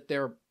is that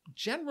they're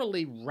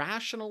generally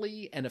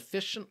rationally and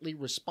efficiently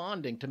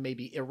responding to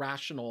maybe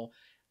irrational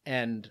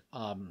and,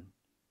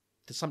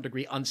 to to some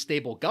degree,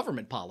 unstable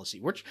government policy.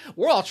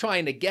 We're all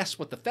trying to guess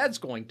what the Fed's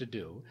going to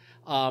do.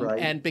 Right.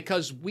 And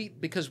because we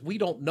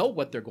don't know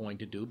what they're going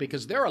to do,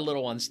 because they're a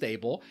little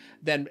unstable,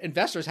 then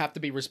investors have to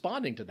be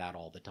responding to that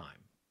all the time.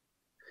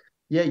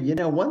 Yeah,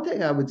 one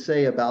thing I would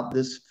say about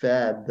this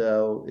Fed,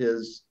 though,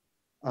 is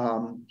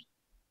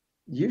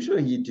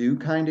usually you do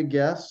kind of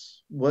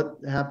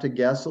have to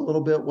guess a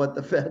little bit what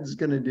the Fed's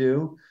going to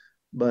do.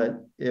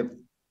 But if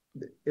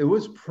it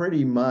was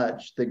pretty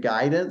much the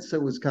guidance that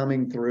was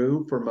coming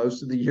through for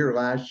most of the year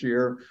last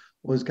year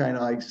was kind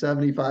of like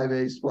 75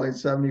 basis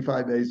points,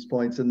 75 basis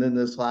points. And then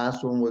this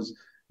last one was,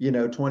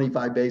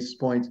 25 basis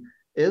points.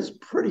 Is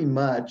pretty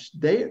much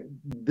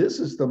this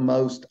is the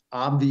most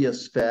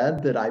obvious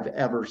Fed that I've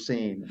ever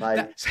seen.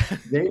 Like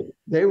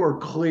they were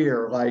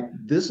clear, like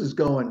this is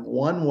going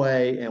one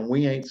way and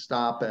we ain't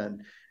stopping.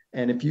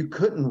 And if you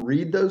couldn't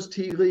read those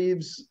tea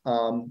leaves,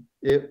 shame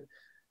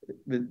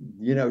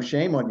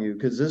on you,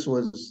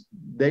 because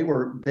they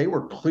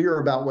were clear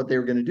about what they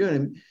were going to do.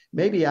 And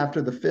maybe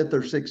after the fifth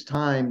or sixth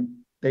time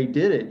they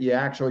did it, you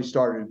actually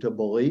started to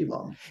believe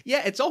them.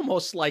 Yeah, it's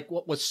almost like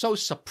what was so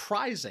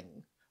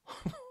surprising.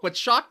 What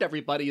shocked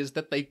everybody is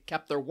that they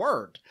kept their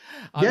word.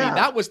 I mean,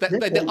 that was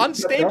the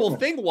unstable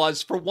thing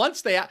was, for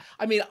once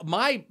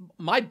my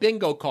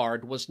bingo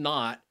card was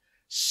not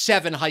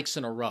 7 hikes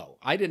in a row.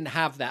 I didn't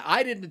have that.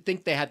 I didn't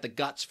think they had the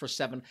guts for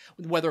 7.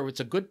 Whether it's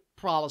a good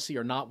policy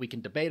or not, we can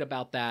debate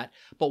about that.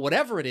 But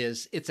whatever it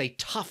is, it's a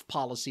tough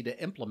policy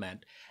to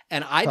implement.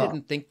 And I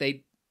didn't think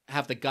they'd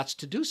have the guts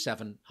to do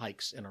 7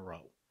 hikes in a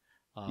row.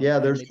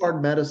 There's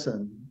hard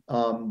medicine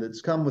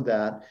that's come with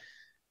that.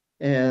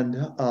 And,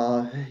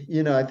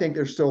 I think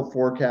there's still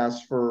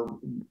forecasts for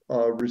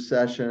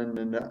recession.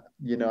 And,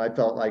 I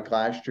felt like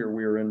last year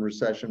we were in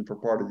recession for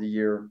part of the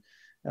year.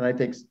 And I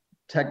think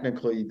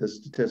technically the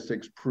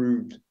statistics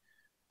proved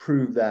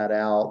that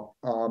out.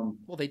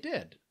 Well, they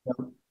did.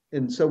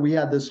 And so we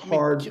had this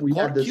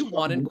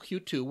Q1 and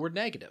Q2 were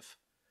negative.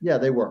 Yeah,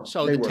 they were.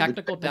 So the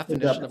technical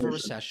definition of a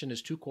recession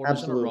is 2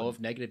 quarters in a row of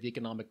negative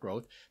economic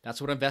growth.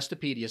 That's what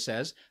Investopedia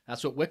says.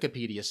 That's what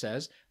Wikipedia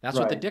says. That's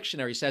what the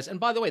dictionary says. And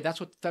by the way, that's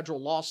what federal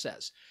law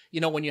says.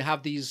 When you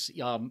have these,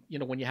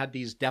 when you had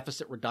these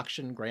deficit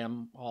reduction,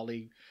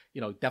 Graham-Hawley,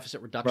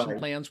 deficit reduction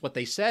plans, what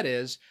they said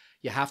is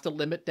you have to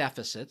limit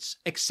deficits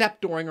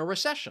except during a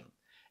recession.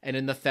 And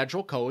in the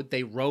federal code,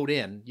 they wrote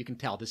in, you can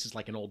tell this is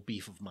like an old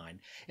beef of mine.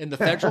 In the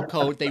federal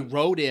code, they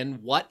wrote in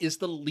what is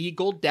the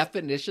legal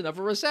definition of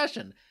a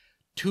recession?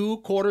 2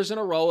 quarters in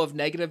a row of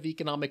negative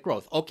economic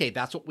growth. Okay,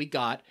 that's what we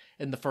got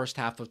in the first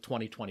half of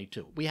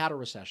 2022. We had a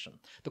recession.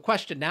 The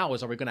question now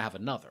is, are we going to have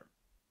another?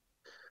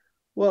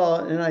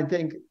 Well, and I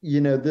think,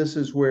 this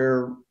is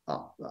where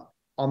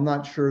I'm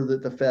not sure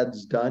that the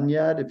Fed's done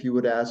yet. If you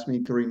would ask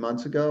me 3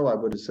 months ago, I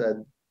would have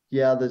said,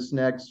 yeah,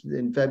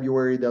 in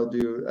February, they'll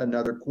do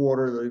another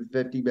quarter, they'll do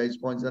 50 basis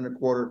points in a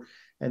quarter,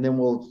 and then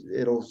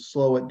it'll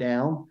slow it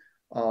down.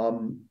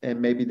 And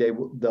maybe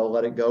they'll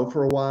let it go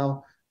for a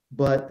while.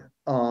 But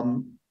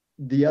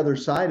the other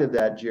side of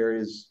that, Jerry,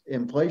 is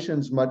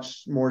inflation's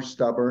much more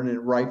stubborn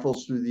and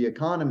rifles through the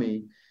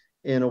economy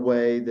in a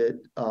way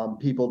that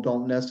people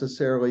don't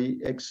necessarily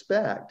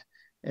expect.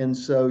 And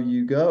so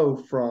you go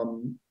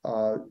from,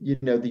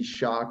 these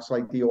shocks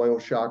like the oil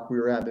shock we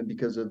were having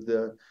because of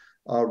the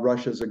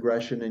Russia's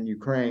aggression in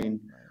Ukraine,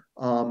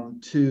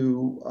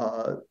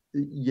 to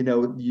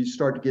you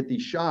start to get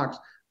these shocks.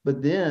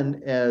 But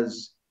then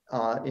as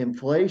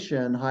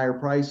inflation, higher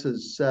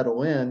prices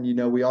settle in,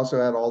 we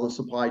also had all the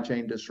supply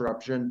chain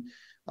disruption,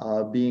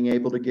 being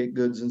able to get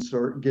goods,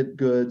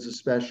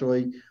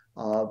 especially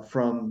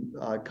from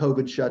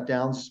COVID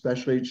shutdowns.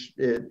 Especially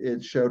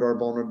it showed our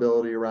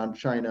vulnerability around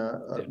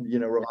China,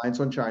 reliance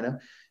on China,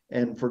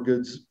 and for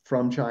goods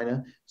from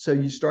China. So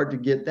you start to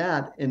get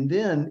that. And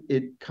then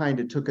it kind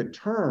of took a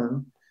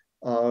turn.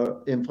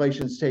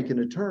 Inflation's taken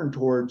a turn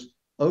towards,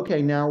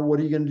 okay, now what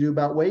are you going to do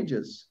about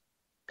wages?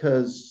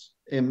 Because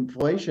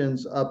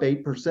inflation's up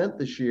 8%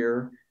 this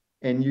year,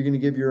 and you're going to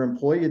give your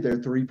employee their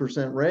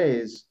 3%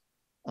 raise.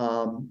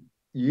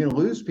 You're going to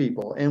lose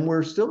people. And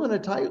we're still in a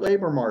tight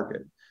labor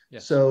market.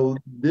 Yes. So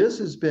this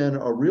has been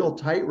a real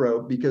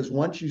tightrope, because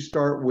once you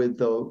start with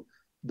the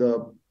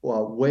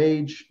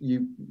wage,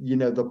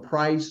 the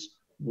price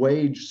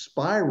wage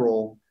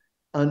spiral,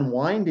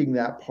 unwinding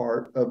that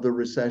part of the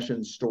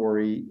recession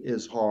story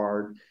is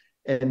hard.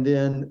 And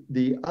then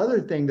the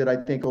other thing that I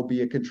think will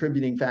be a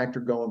contributing factor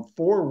going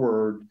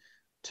forward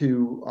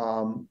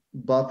to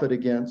buffet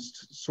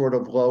against sort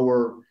of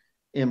lower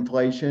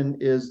inflation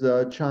is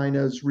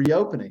China's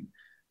reopening.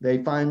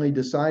 They finally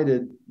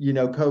decided,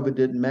 COVID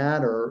didn't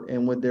matter.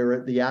 And when they're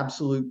at the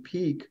absolute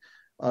peak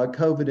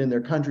COVID in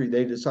their country,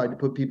 they decided to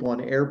put people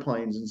on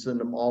airplanes and send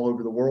them all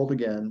over the world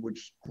again, which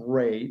is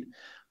great.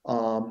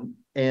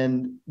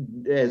 And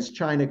as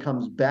China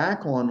comes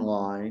back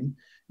online,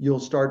 you'll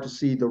start to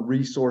see the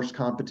resource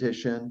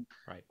competition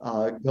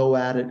go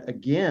at it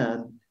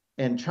again.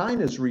 And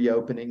China's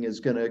reopening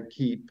is going to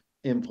keep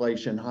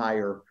inflation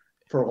higher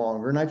for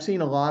longer. And I've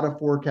seen a lot of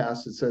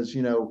forecasts that says,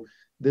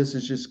 this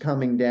is just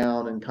coming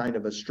down in kind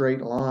of a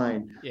straight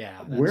line. Yeah,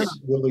 We're not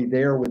that's really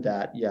there with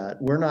that yet.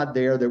 We're not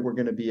there that we're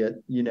going to be at,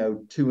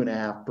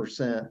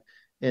 2.5%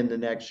 in the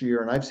next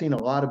year. And I've seen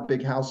a lot of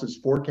big houses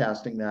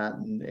forecasting that,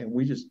 and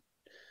we just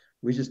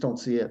don't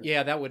see it.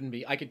 yeah, that wouldn't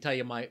be. I can tell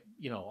you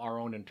our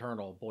own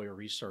internal Bowyer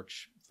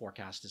research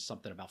forecast is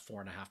something about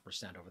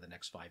 4.5% over the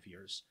next 5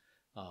 years.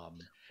 Now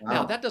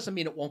Wow. that doesn't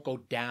mean it won't go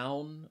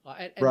down,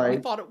 and we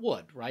Right. thought it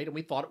would, right? And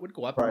we thought it would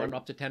go up. It Right. went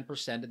up to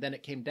 10%, and then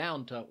it came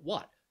down to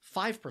what?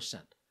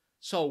 5%.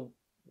 So,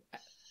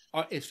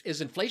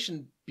 is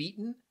inflation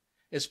beaten?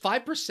 Is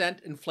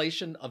 5%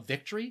 inflation a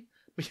victory?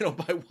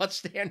 By what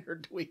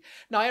standard do we?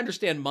 Now, I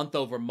understand month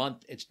over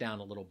month it's down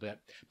a little bit,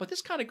 but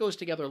this kind of goes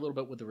together a little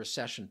bit with the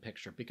recession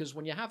picture, because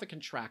when you have a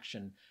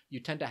contraction, you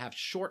tend to have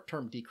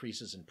short-term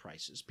decreases in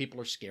prices. People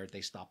are scared,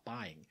 they stop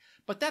buying.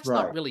 But that's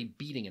not Right. really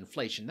beating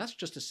inflation. That's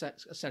just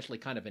essentially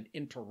kind of an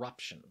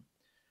interruption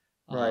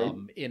Right.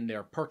 in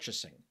their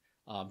purchasing.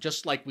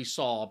 Just like we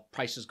saw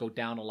prices go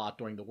down a lot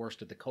during the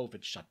worst of the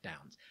COVID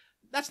shutdowns.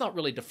 That's not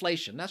really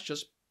deflation. That's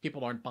just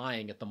people aren't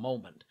buying at the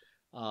moment.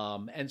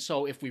 And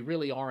so if we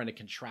really are in a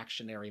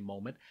contractionary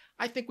moment,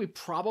 I think we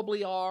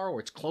probably are, or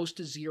it's close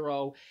to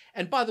zero.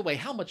 And by the way,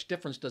 how much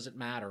difference does it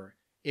matter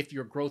if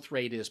your growth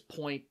rate is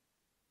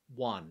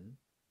 0.1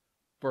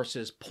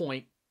 versus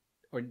point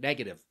or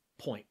negative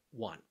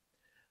 0.1,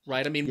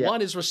 right? I mean, Yeah.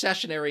 one is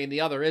recessionary and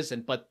the other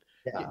isn't, but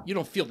Yeah. you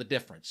don't feel the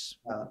difference.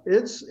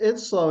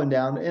 It's slowing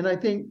down. And I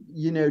think,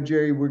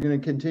 Jerry, we're going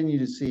to continue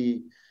to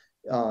see,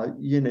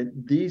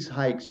 these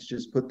hikes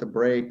just put the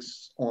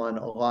brakes on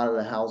a lot of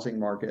the housing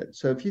market.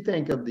 So if you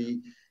think of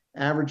the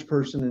average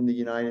person in the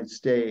United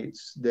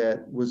States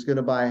that was going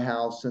to buy a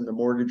house and the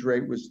mortgage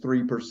rate was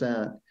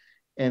 3%,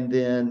 and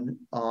then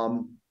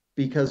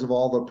because of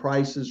all the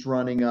prices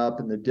running up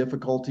and the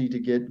difficulty to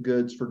get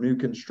goods for new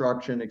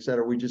construction, et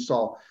cetera, we just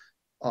saw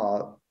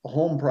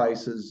home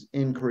prices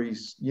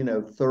increase,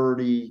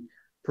 30%,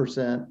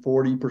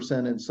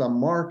 40% in some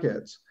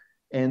markets.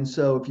 And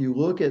so if you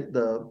look at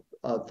the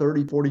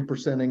 30,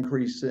 40%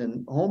 increase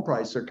in home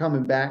price, they're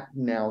coming back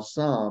now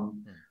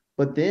some,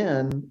 but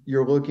then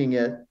you're looking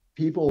at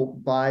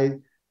people buy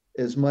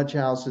as much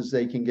house as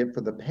they can get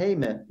for the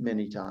payment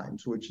many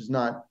times, which is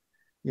not,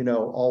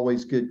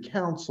 always good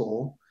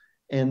counsel.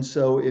 And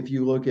so if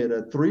you look at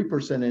a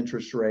 3%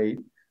 interest rate,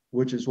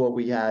 which is what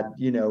we had,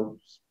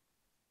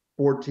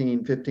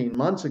 14, 15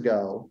 months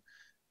ago,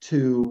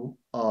 to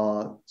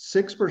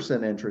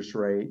 6% interest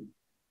rate,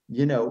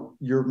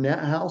 your net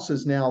house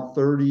is now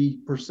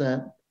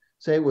 30%.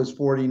 Say it was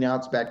 40, now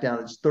it's back down.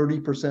 It's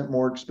 30%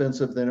 more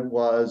expensive than it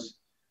was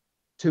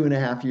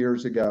 2.5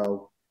 years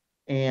ago.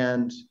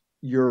 And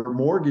your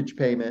mortgage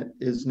payment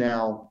is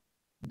now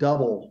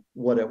double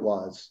what it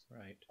was.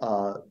 Right.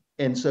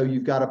 And so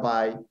you've got to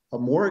buy a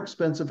more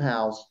expensive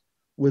house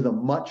with a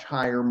much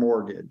higher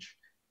mortgage.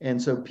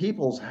 And so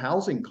people's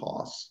housing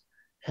costs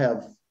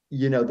have,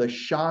 the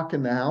shock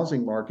in the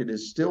housing market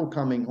is still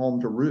coming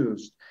home to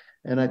roost.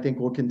 And I think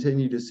we'll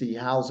continue to see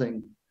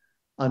housing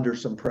under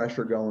some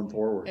pressure going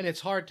forward. And it's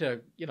hard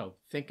to,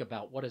 think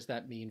about what does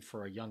that mean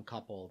for a young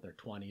couple, their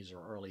 20s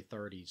or early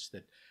 30s,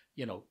 that,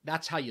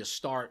 that's how you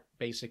start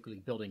basically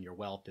building your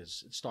wealth.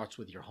 Is it starts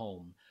with your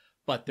home,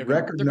 but they're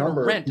going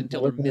to rent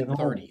until their mid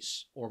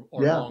 30s or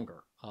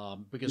longer,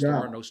 because there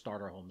are no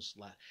starter homes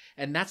left.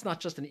 And that's not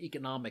just an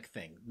economic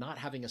thing, not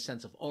having a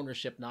sense of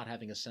ownership, not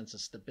having a sense of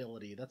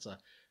stability. That's a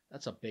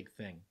big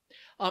thing.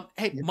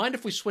 Hey, mind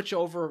if we switch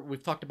over?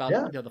 We've talked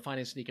about the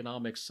finance and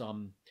economics.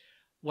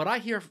 What I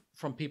hear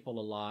from people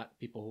a lot,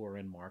 people who are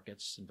in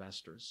markets,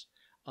 investors,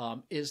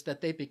 is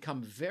that they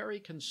become very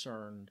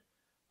concerned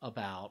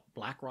about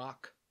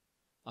Blackrock,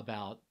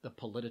 about the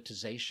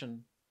politicization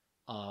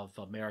of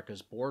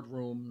America's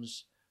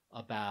boardrooms,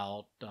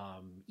 about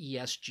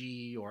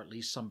ESG, or at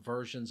least some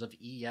versions of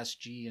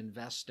ESG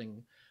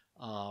investing.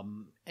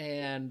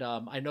 And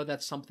I know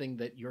that's something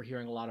that you're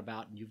hearing a lot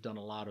about and you've done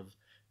a lot of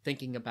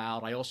thinking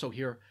about. I also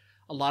hear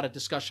a lot of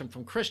discussion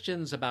from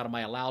Christians about, am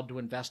I allowed to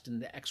invest in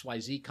the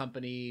XYZ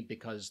company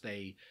because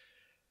they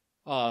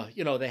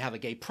have a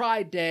gay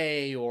pride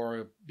day,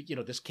 or,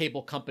 this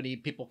cable company,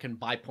 people can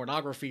buy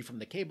pornography from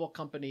the cable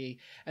company.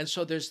 And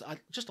so there's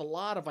just a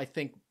lot of, I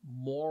think,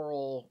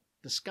 moral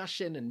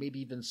discussion and maybe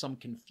even some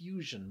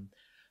confusion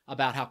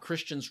about how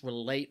Christians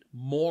relate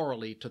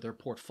morally to their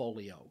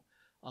portfolio.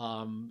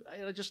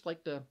 I'd just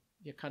like to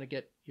kind of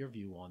get your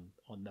view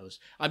on those.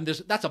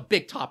 That's a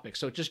big topic,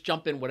 so just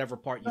jump in whatever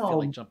part you feel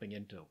like jumping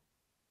into.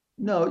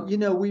 No,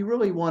 we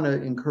really want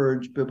to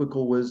encourage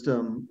biblical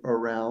wisdom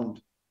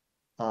around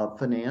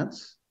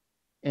finance.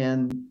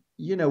 And,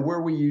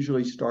 where we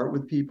usually start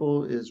with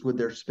people is with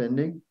their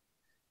spending.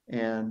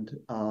 And,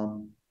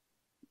 Ron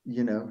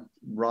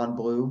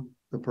Blue,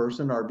 the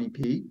person,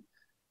 RBP,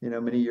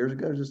 many years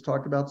ago, just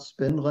talked about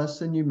spend less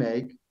than you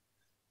make,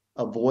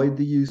 avoid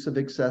the use of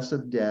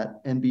excessive debt,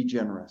 and be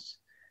generous.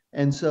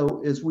 And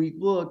so as we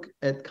look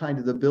at kind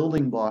of the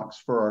building blocks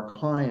for our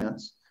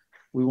clients,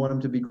 we want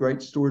them to be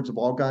great stewards of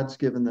all God's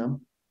given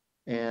them.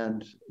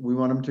 And we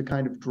want them to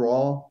kind of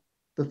draw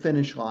the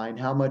finish line,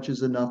 how much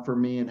is enough for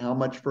me and how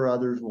much for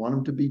others, want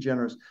them to be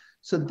generous.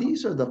 So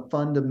these are the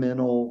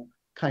fundamental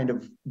kind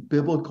of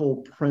biblical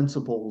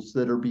principles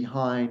that are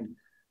behind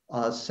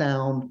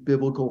sound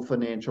biblical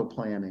financial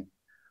planning.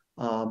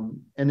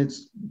 And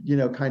it's,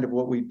 kind of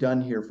what we've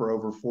done here for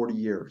over 40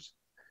 years.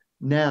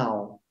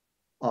 Now,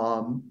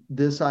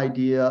 this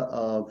idea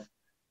of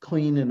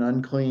clean and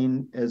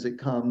unclean as it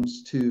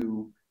comes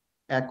to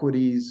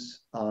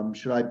equities,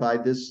 should I buy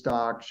this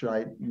stock? Should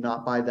I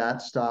not buy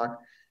that stock?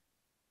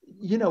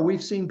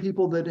 We've seen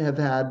people that have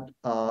had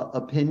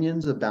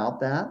opinions about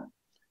that.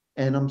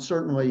 And I'm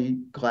certainly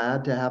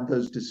glad to have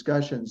those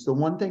discussions. The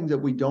one thing that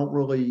we don't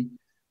really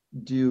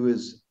do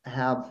is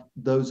have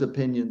those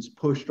opinions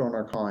pushed on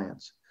our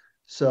clients.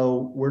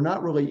 So we're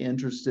not really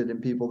interested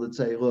in people that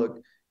say,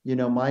 look,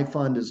 my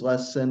fund is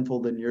less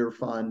sinful than your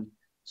fund.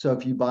 So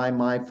if you buy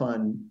my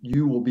fund,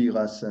 you will be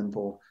less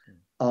sinful.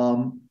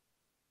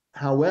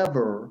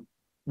 However,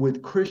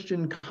 with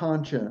Christian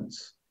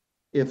conscience,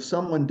 if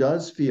someone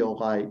does feel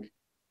like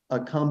a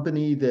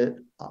company that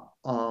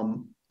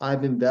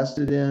I've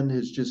invested in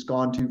has just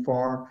gone too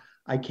far,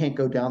 I can't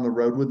go down the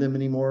road with them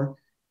anymore,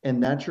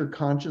 and that's your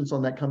conscience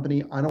on that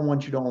company, I don't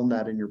want you to own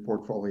that in your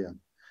portfolio.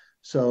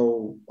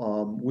 So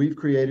we've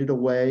created a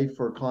way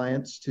for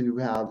clients to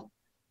have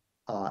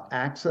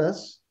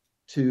access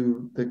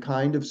to the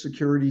kind of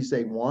securities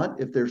they want.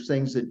 If there's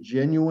things that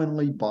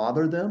genuinely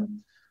bother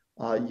them,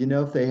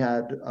 if they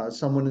had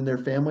someone in their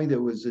family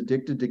that was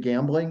addicted to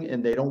gambling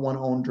and they don't want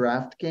to own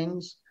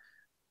DraftKings,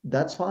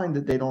 that's fine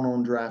that they don't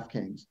own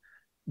DraftKings.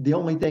 The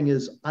only thing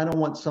is, I don't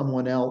want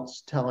someone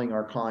else telling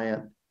our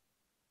client,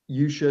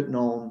 you shouldn't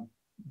own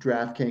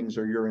DraftKings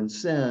or you're in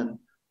sin.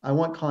 I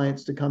want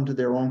clients to come to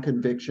their own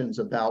convictions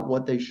about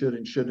what they should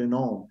and shouldn't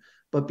own.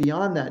 But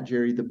beyond that,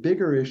 Jerry, the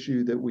bigger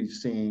issue that we've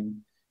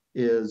seen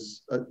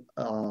is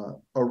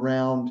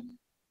around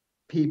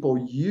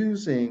people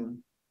using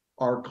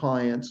our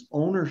clients'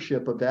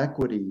 ownership of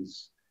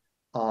equities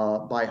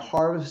by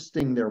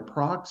harvesting their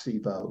proxy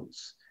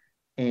votes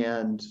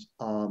and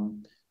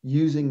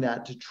using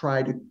that to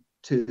try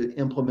to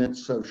implement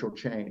social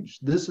change.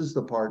 This is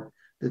the part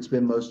that's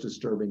been most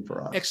disturbing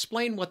for us.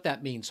 Explain what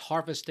that means,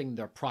 harvesting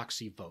their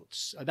proxy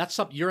votes. That's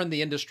something, you're in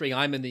the industry,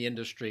 I'm in the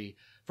industry.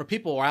 For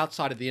people who are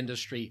outside of the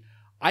industry,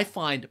 I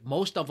find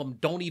most of them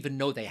don't even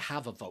know they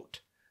have a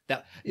vote.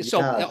 So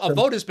a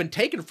vote has been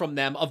taken from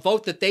them, a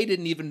vote that they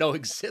didn't even know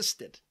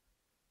existed.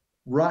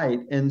 Right.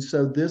 And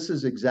so this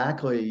is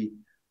exactly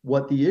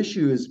what the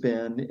issue has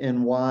been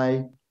and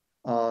why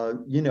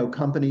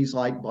companies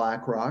like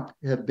Blackrock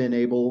have been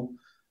able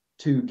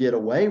to get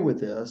away with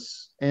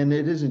this. And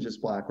it isn't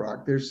just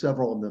Blackrock, there's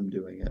several of them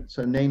doing it.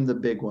 So name the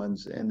big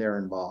ones and they're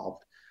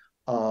involved.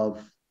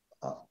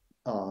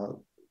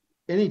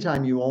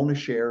 Anytime you own a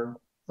share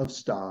of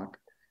stock,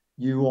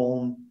 you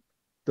own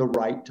the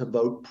right to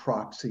vote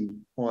proxy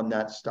on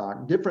that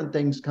stock. Different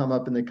things come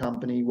up in the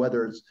company,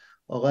 whether it's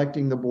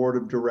electing the board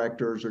of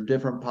directors or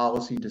different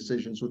policy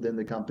decisions within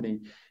the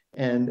company.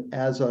 And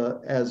as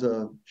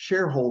a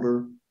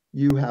shareholder,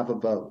 you have a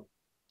vote.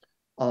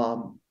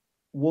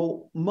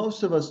 Well,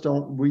 most of us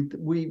don't.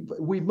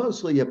 We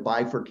mostly have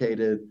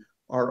bifurcated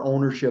our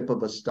ownership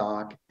of a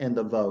stock and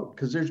the vote,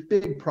 because there's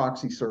big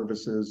proxy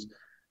services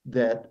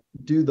that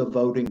do the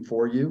voting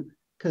for you.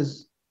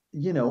 Because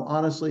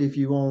honestly, if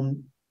you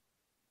own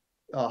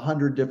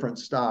 100 different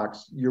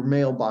stocks, your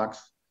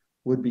mailbox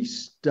would be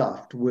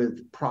stuffed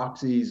with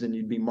proxies, and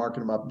you'd be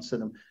marking them up and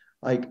sending them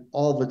like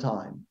all the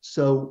time.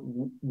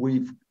 So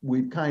we've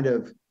kind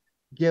of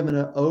given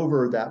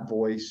over that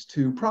voice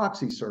to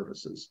proxy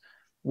services.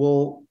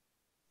 Well,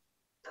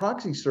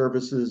 proxy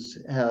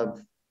services have,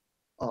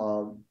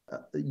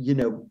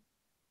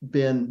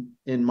 been,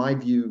 in my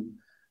view,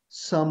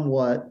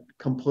 somewhat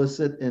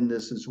complicit in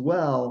this as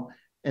well.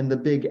 And the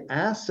big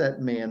asset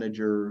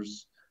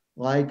managers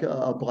like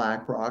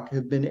Blackrock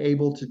have been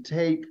able to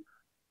take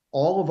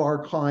all of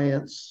our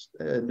clients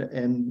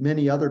and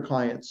many other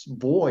clients'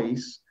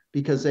 voice,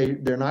 because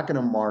they're not going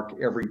to mark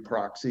every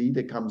proxy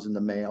that comes in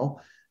the mail.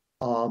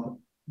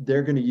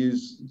 They're going to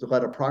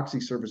let a proxy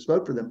service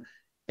vote for them.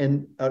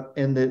 And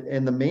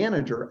the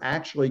manager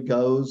actually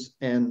goes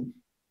and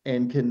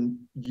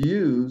can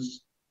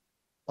use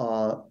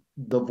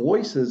the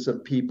voices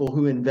of people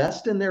who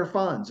invest in their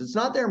funds. It's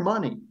not their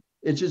money.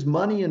 It's just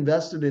money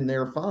invested in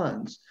their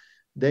funds.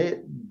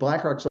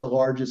 BlackRock's the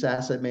largest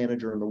asset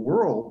manager in the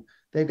world.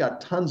 They've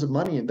got tons of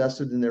money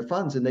invested in their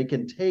funds, and they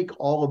can take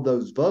all of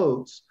those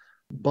votes,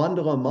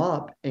 bundle them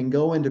up, and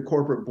go into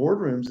corporate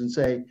boardrooms and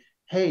say,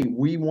 hey,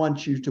 we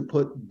want you to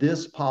put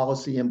this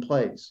policy in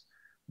place.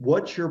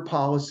 What's your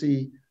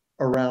policy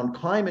around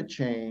climate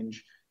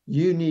change?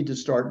 You need to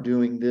start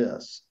doing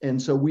this. And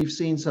so we've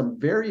seen some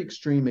very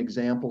extreme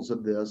examples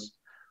of this,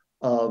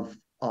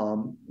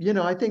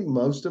 I think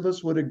most of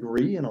us would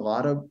agree in a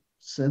lot of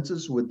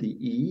senses with the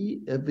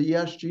E of the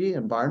ESG,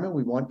 environment.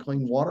 We want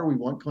clean water, we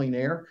want clean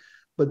air,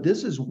 but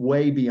this is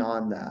way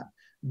beyond that.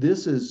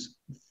 This is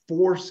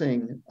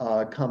forcing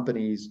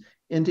companies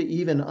into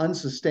even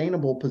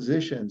unsustainable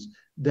positions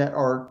that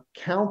are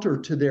counter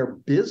to their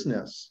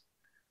business.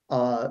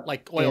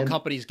 Like oil and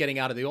companies getting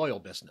out of the oil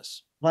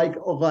business.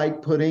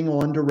 like putting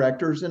on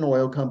directors in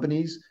oil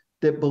companies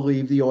that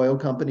believe the oil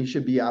company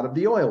should be out of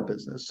the oil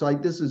business. So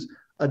like this is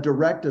a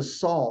direct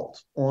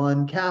assault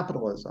on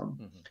capitalism.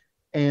 Mm-hmm.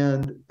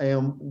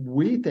 And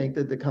we think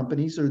that the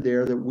companies are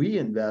there that we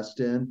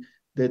invest in,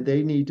 that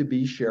they need to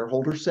be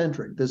shareholder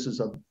centric. This is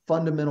a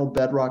fundamental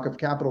bedrock of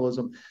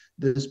capitalism.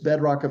 This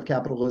bedrock of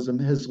capitalism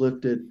has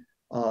lifted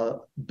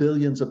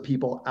billions of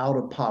people out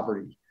of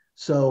poverty.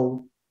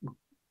 So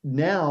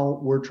now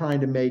we're trying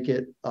to make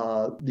it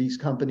these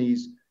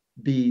companies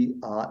be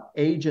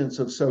agents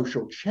of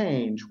social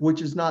change,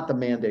 which is not the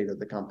mandate of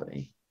the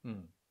company.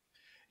 Hmm.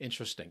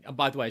 Interesting. And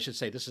by the way, I should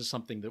say this is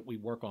something that we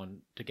work on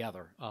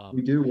together.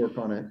 We do work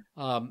on it.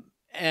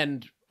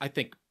 And I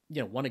think,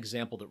 one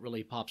example that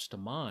really pops to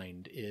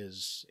mind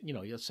is,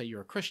 let's say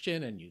you're a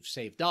Christian and you've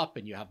saved up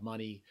and you have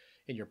money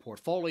in your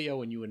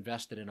portfolio and you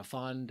invest it in a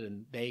fund,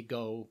 and they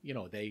go,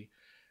 they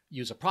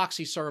use a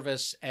proxy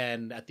service,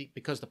 and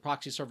because the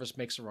proxy service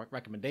makes a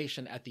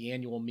recommendation at the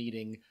annual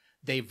meeting,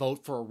 they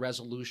vote for a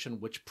resolution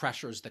which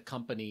pressures the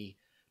company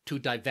to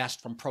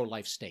divest from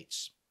pro-life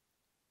states.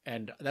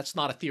 And that's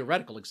not a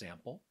theoretical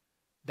example.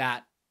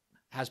 That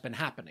has been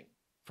happening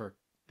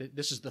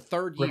this is the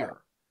third year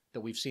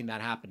that we've seen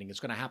that happening.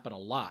 It's going to happen a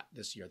lot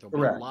this year. There'll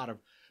be a lot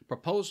of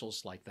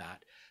proposals like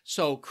that.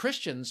 So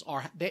Christians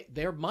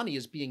their money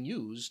is being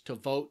used to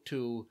vote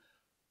to,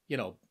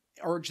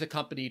 urge the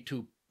company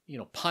to,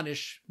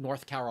 punish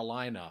North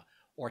Carolina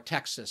or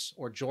Texas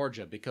or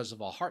Georgia because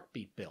of a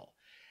heartbeat bill.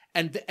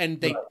 And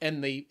the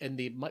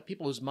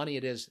people whose money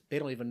it is, they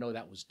don't even know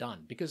that was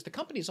done, because the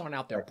companies aren't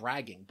out there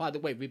bragging. By the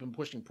way, we've been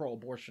pushing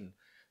pro-abortion,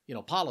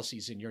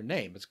 policies in your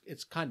name.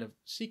 It's kind of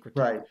secretive.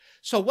 Right.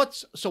 So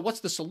what's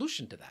the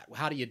solution to that?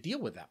 How do you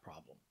deal with that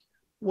problem?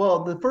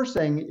 Well, the first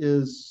thing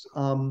is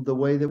the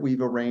way that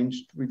we've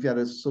arranged. We've got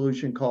a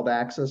solution called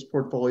access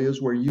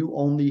portfolios, where you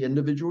own the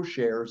individual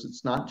shares.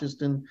 It's not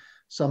just in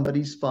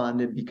somebody's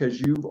fund. And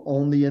because you've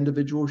owned the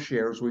individual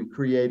shares, we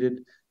created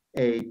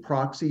a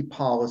proxy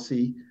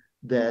policy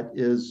that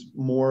is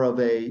more of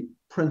a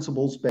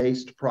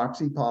principles-based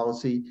proxy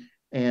policy.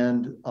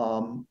 And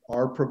one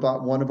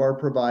of our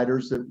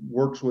providers that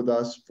works with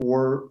us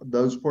for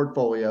those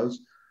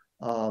portfolios,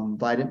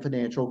 Vidant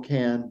Financial,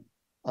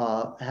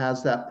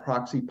 has that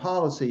proxy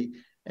policy,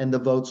 and the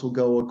votes will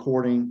go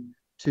according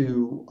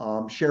to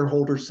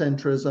shareholder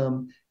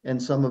centrism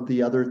and some of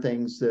the other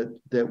things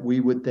that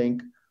we would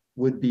think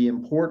would be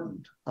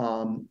important.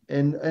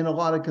 And a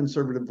lot of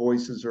conservative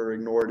voices are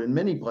ignored in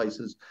many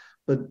places,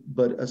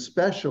 but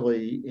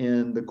especially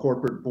in the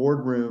corporate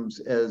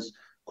boardrooms, as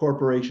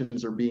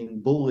corporations are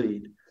being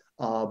bullied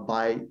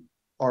by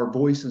our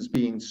voices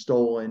being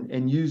stolen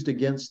and used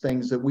against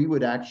things that we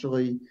would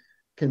actually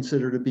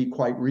consider to be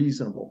quite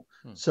reasonable.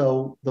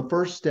 So the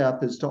first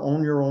step is to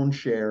own your own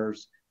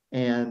shares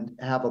and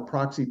have a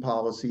proxy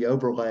policy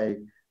overlay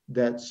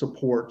that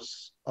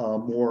supports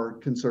more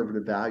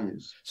conservative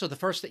values. So the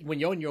first thing, when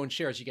you own your own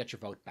shares, you get your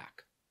vote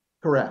back.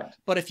 Correct.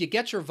 But if you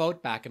get your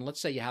vote back, and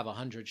let's say you have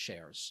 100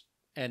 shares,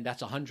 and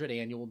that's 100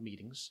 annual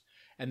meetings,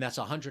 and that's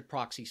 100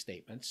 proxy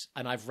statements,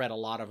 and I've read a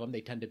lot of them,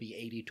 they tend to be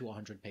 80 to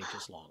 100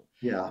 pages long.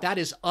 Yeah. That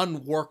is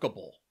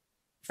unworkable.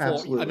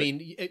 Absolutely. I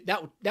mean,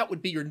 that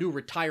would be your new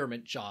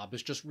retirement job,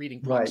 is just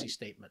reading proxy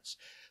statements.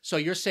 So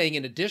you're saying,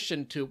 in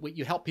addition to what,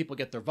 you help people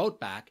get their vote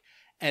back,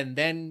 and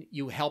then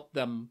you help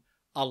them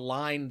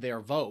align their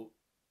vote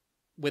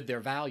with their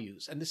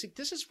values. And this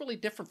is really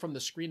different from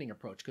the screening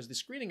approach, because the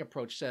screening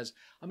approach says,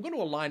 I'm going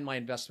to align my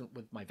investment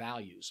with my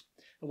values.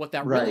 And what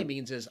that really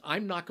means is,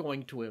 I'm not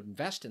going to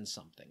invest in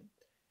something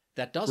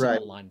that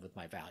doesn't align with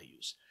my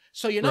values.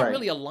 So you're not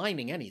really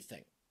aligning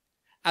anything.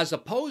 As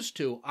opposed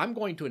to, I'm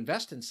going to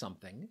invest in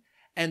something,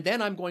 and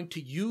then I'm going to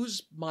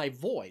use my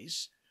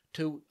voice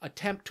to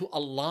attempt to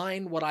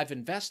align what I've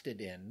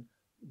invested in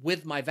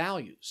with my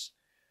values.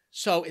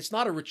 So it's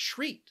not a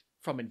retreat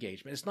from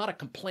engagement. It's not a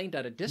complaint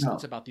at a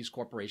distance about these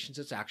corporations.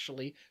 It's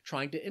actually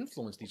trying to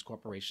influence these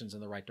corporations in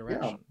the right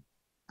direction.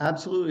 Yeah,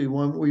 absolutely.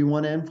 We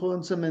want to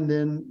influence them. And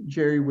then,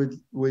 Jerry,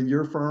 with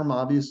your firm,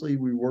 obviously,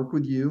 we work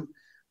with you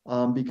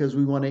because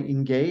we want to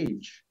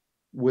engage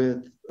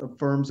with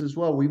firms as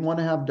well. We want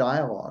to have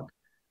dialogue.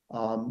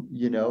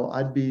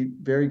 I'd be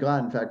very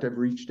glad. In fact, I've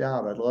reached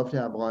out. I'd love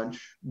to have lunch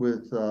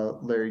with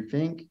Larry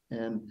Fink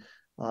and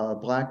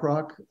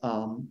Blackrock.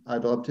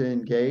 I'd love to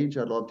engage.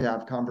 I'd love to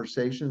have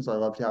conversations. I'd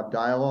love to have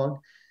dialogue.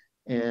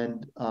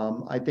 And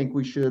I think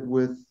we should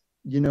with,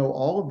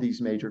 all of these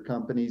major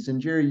companies.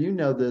 And Jerry, you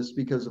know this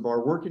because of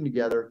our working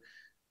together.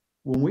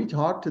 When we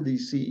talk to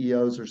these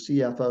CEOs or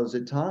CFOs,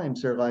 at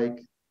times they're like,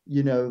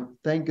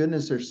 thank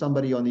goodness there's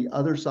somebody on the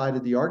other side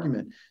of the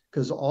argument,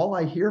 because all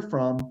I hear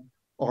from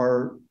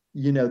are,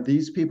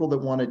 these people that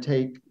want to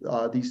take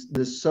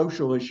this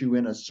social issue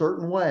in a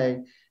certain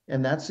way.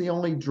 And that's the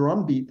only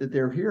drumbeat that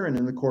they're hearing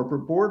in the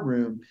corporate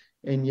boardroom.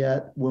 And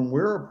yet when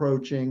we're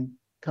approaching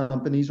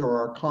companies, or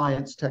our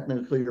clients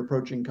technically are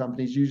approaching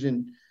companies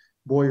using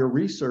Bowyer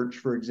research,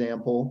 for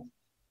example,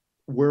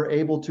 we're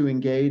able to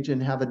engage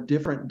and have a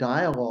different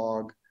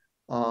dialogue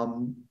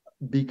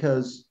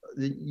because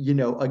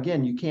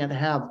again, you can't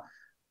have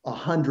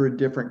 100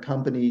 different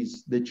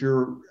companies that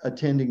you're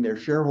attending their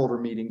shareholder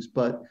meetings,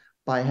 but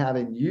by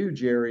having you,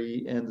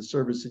 Jerry, and the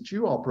service that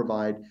you all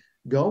provide,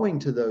 going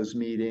to those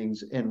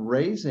meetings and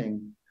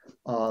raising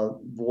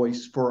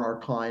voice for our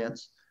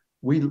clients,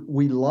 we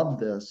love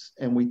this,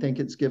 and we think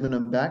it's given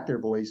them back their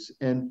voice.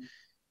 And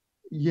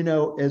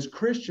as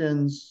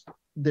Christians,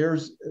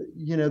 there's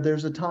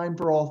a time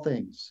for all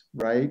things,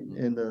 right?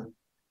 In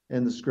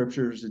the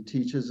scriptures, it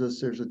teaches us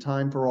there's a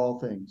time for all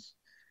things.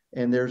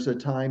 And there's a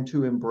time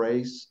to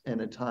embrace and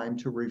a time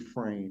to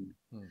refrain,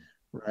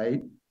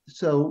 right?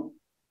 So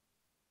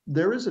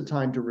there is a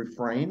time to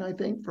refrain, I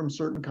think, from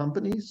certain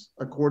companies,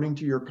 according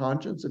to your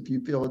conscience, if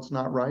you feel it's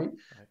not right.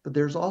 But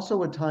there's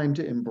also a time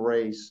to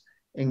embrace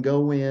and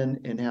go in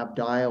and have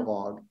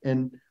dialogue.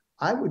 And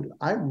I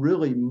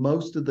really,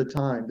 most of the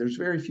time, there's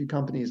very few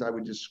companies I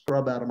would just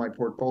scrub out of my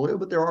portfolio,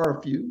 but there are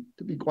a few,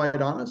 to be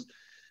quite honest.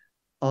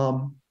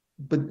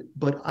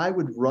 But I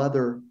would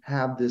rather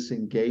have this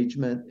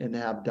engagement and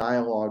have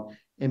dialogue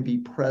and be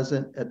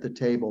present at the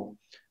table.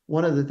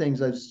 One of the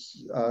things I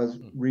was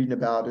reading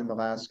about in the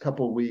last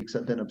couple of weeks,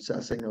 I've been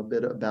obsessing a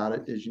bit about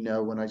it, is,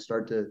 when I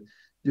start to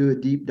do a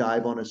deep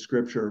dive on a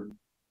scripture,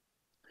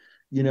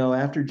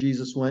 after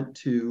Jesus went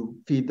to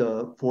feed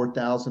the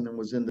 4,000 and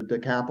was in the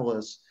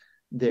Decapolis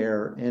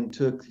there and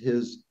took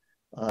his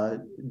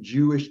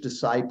Jewish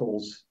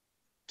disciples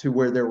to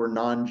where there were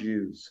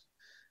non-Jews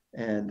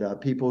and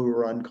people who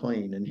were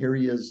unclean. And here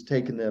he is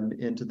taking them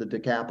into the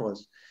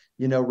Decapolis.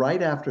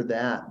 Right after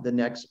that, the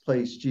next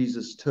place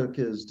Jesus took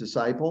his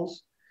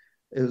disciples,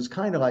 it was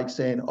kind of like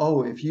saying,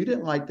 oh, if you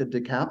didn't like the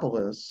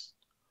Decapolis,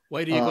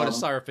 why do you go to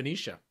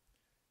Syrophoenicia?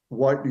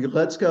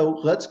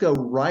 Let's go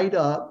right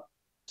up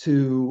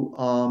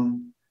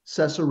to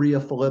Caesarea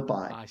Philippi.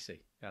 I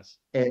see. Yes.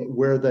 And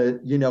where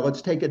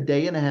let's take a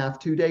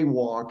 2-day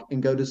walk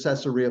and go to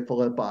Caesarea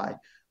Philippi,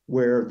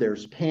 where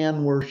there's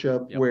Pan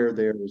worship, where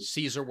there's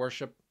Caesar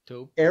worship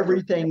too.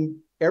 Everything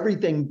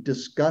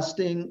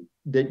disgusting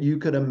that you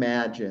could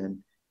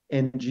imagine.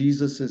 And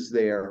Jesus is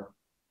there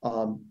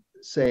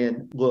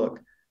saying, look,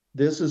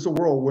 this is a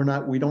world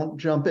we don't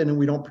jump in and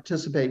we don't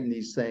participate in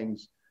these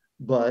things.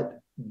 But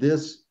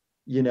this,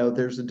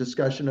 there's a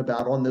discussion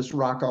about, on this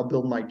rock, I'll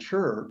build my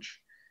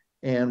church.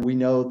 And we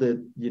know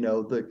that,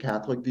 the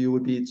Catholic view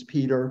would be it's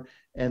Peter,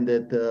 and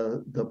that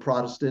the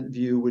Protestant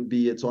view would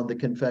be it's on the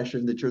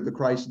confession that you're the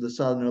Christ, the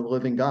Son of the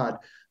living God.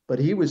 But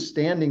he was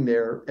standing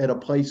there at a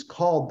place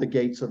called the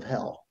gates of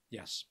hell.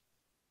 Yes.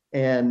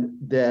 And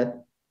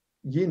that,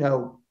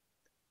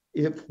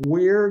 if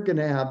we're going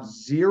to have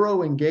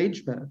zero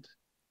engagement,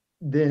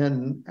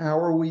 then how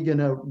are we going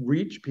to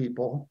reach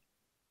people,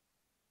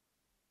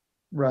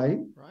 right?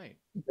 Right.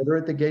 That are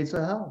at the gates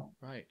of hell.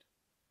 Right.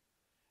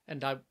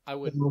 And I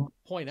would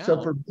point out.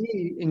 So for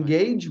me,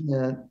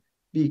 engagement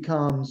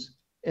becomes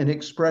an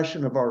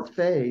expression of our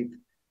faith,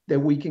 that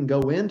we can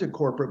go into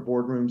corporate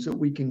boardrooms, that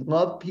we can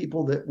love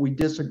people that we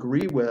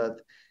disagree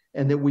with,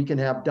 and that we can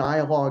have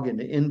dialogue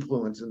and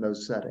influence in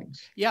those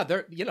settings. Yeah,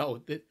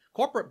 the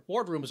corporate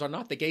boardrooms are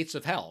not the gates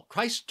of hell.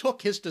 Christ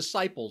took his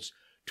disciples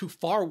to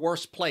far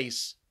worse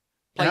places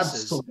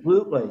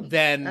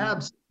than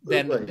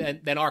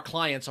our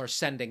clients are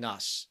sending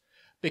us.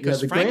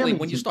 Because frankly,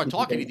 when you start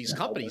talking to these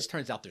companies,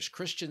 turns out there's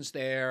Christians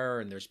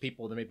there, and there's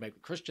people that maybe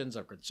Christians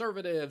are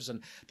conservatives,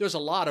 and there's a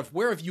lot of,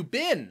 where have you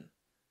been?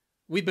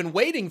 We've been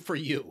waiting for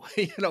you,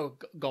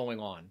 going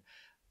on.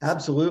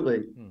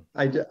 Absolutely.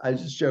 I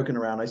was just joking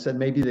around. I said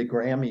maybe the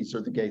Grammys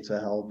are the gates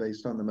of hell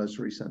based on the most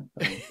recent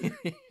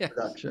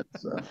production.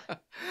 So.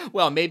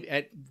 Well, maybe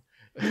that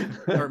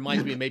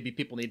reminds me, maybe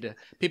people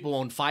who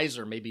own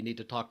Pfizer maybe need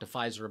to talk to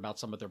Pfizer about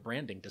some of their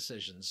branding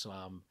decisions.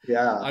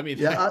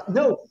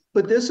 No,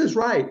 but this is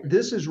right.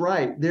 This is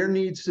right. There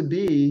needs to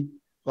be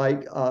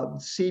like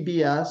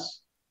CBS,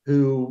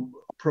 who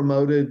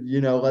promoted,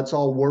 let's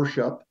all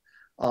worship,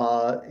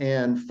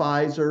 and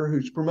Pfizer,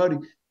 who's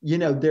promoting.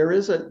 There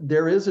is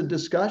a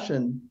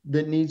discussion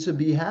that needs to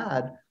be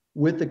had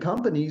with the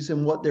companies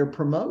and what they're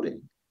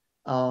promoting,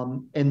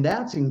 and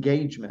that's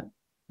engagement.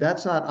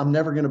 That's not, I'm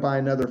never going to buy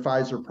another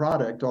Pfizer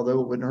product,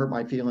 although it wouldn't hurt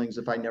my feelings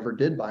if I never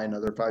did buy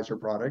another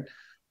Pfizer product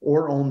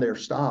or own their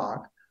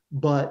stock.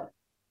 But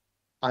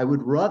I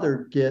would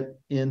rather get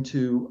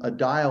into a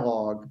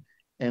dialogue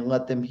and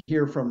let them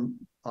hear from,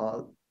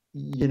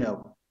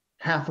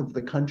 half of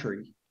the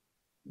country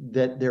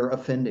that they're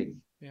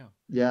offending. Yeah.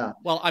 Yeah.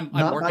 Well, I'm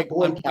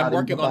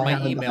working on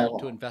my email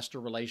to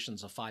investor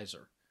relations of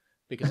Pfizer,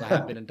 because I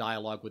have been in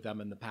dialogue with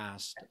them in the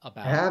past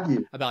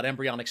about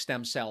embryonic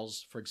stem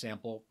cells, for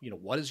example.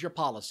 What is your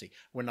policy?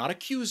 We're not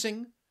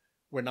accusing.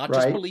 We're not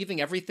just believing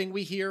everything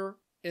we hear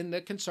in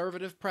the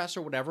conservative press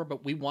or whatever,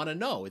 but we want to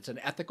know. It's an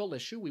ethical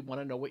issue. We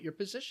want to know what your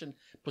position,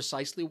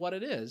 precisely what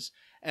it is.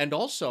 And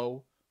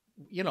also,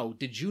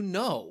 did you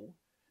know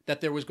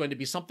that there was going to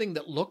be something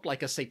that looked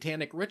like a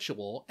satanic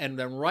ritual, and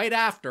then right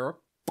after,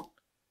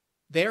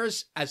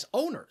 there's, as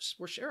owners,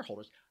 we're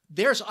shareholders,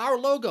 there's our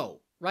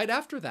logo right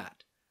after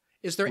that.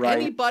 Is there Right.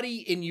 anybody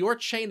in your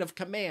chain of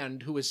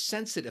command who is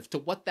sensitive to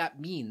what that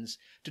means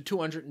to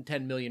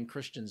 210 million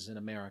Christians in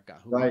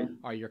America who Right.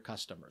 are your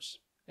customers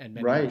and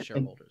many of your Right.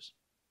 shareholders?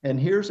 And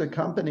here's a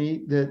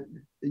company that,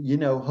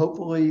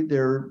 hopefully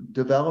they're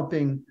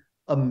developing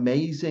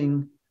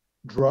amazing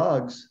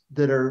drugs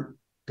that are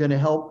going to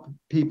help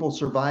people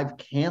survive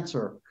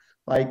cancer.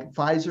 Like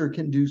Pfizer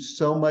can do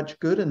so much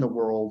good in the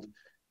world.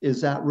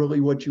 Is that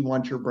really what you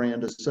want your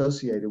brand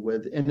associated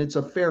with? And it's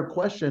a fair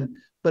question,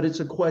 but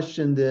it's a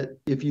question that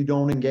if you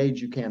don't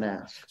engage, you can't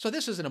ask. So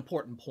this is an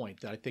important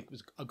point that I think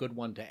was a good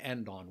one to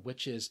end on,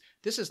 which is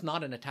this is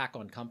not an attack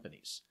on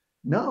companies.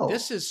 No,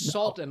 This is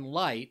salt and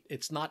light.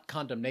 It's not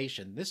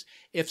condemnation. This,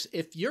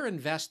 if you're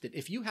invested,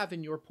 if you have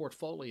in your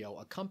portfolio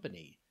a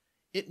company,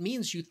 it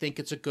means you think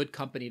it's a good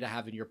company to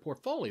have in your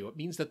portfolio. It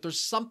means that there's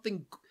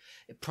something,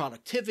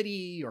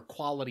 productivity or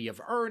quality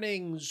of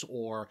earnings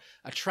or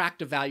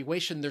attractive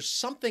valuation. There's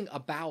something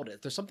about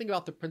it. There's something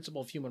about the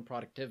principle of human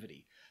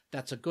productivity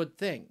that's a good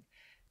thing.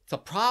 The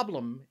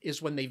problem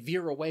is when they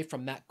veer away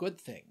from that good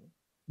thing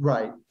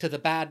right. to the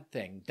bad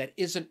thing that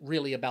isn't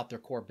really about their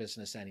core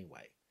business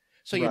anyway.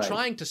 So you're Right.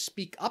 trying to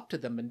speak up to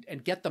them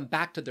and get them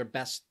back to their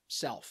best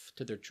self,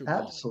 to their true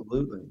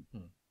Absolutely.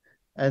 calling.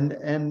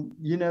 And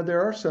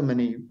there are so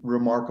many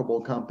remarkable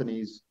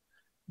companies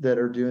that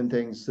are doing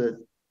things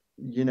that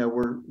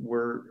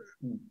we're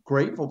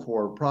grateful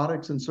for,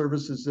 products and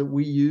services that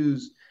we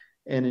use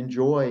and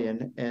enjoy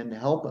and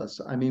help us.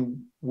 I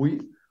mean,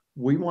 we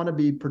want to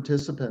be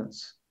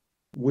participants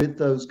with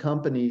those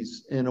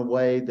companies in a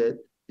way that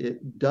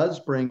it does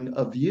bring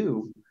a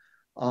view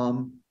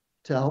to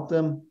help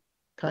them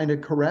kind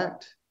of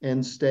correct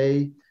and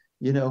stay,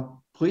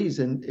 please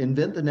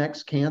invent the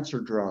next cancer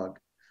drug.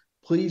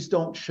 Please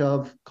don't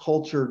shove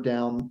culture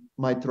down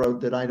my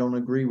throat that I don't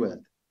agree with.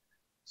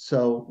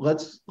 So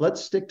let's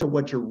stick to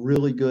what you're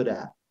really good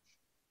at.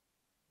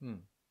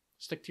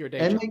 Stick to your day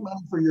and job. Make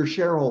money for your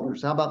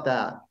shareholders. How about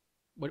that?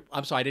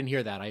 I'm sorry, I didn't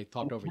hear that. I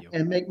talked over you.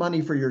 And make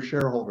money for your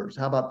shareholders.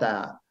 How about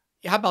that?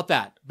 How about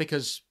that?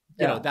 Because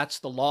that's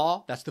the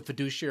law. That's the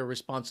fiduciary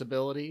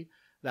responsibility.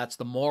 That's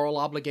the moral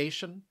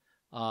obligation.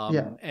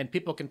 And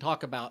people can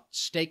talk about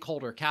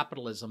stakeholder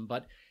capitalism,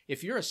 but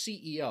if you're a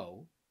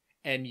CEO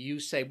and you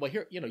say, well,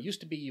 here, used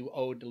to be you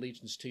owed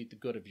allegiance to the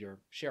good of your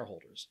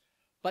shareholders,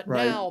 but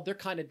now they're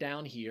kind of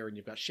down here, and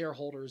you've got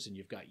shareholders and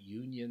you've got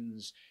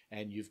unions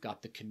and you've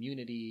got the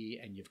community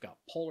and you've got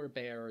polar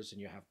bears and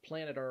you have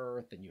planet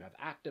Earth and you have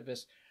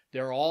activists.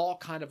 They're all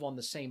kind of on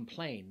the same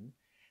plane.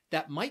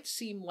 That might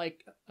seem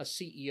like a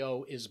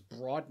CEO is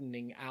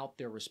broadening out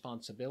their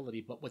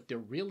responsibility, but what they're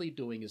really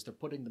doing is they're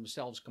putting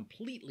themselves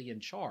completely in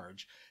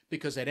charge,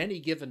 because at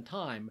any given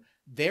time,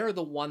 they're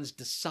the ones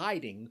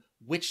deciding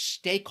which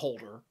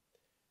stakeholder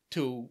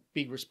to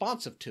be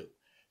responsive to.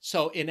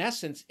 So in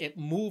essence, it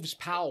moves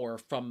power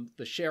from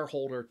the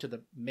shareholder to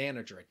the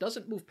manager. It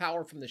doesn't move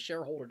power from the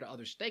shareholder to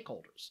other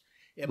stakeholders.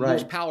 It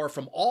moves power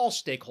from all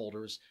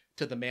stakeholders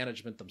to the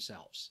management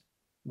themselves.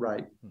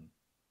 Right.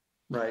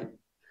 Right.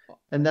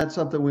 And that's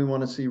something we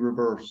want to see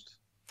reversed.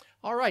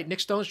 All right. Nick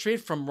Stonestreet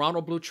from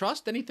Ronald Blue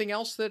Trust. Anything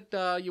else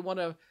that you want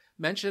to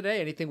mention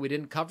today? Anything we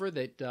didn't cover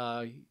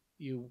that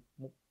you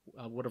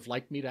would have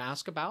liked me to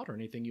ask about, or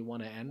anything you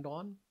want to end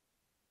on?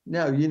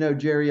 No,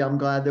 Jerry, I'm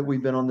glad that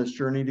we've been on this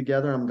journey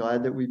together. I'm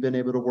glad that we've been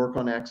able to work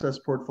on access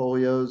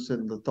portfolios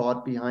and the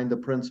thought behind the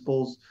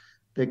principles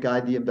that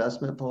guide the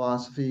investment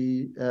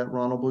philosophy at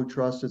Ronald Blue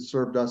Trust. It's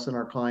served us and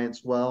our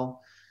clients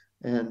well.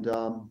 And,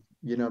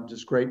 I'm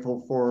just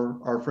grateful for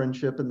our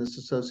friendship in this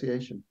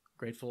association.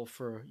 Grateful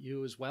for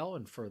you as well,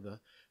 and for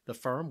the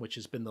firm, which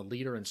has been the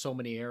leader in so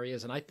many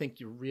areas. And I think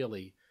you're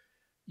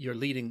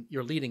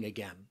leading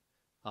again.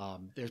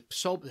 There's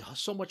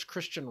so much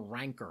Christian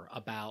rancor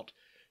about,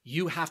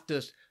 you have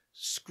to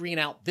screen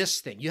out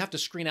this thing. You have to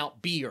screen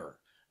out beer.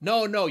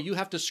 No, you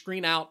have to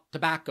screen out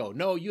tobacco.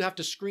 No, you have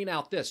to screen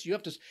out this. You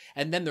have to,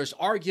 and then there's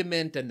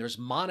argument and there's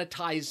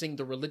monetizing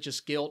the religious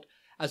guilt,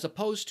 as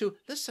opposed to,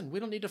 listen, we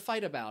don't need to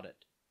fight about it.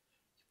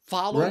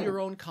 Follow your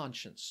own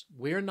conscience.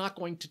 We're not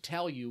going to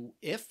tell you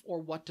if or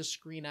what to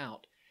screen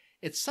out.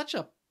 It's such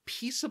a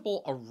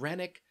peaceable,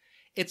 arenic.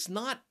 It's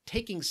not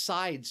taking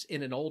sides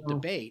in an old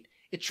debate.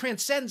 It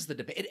transcends the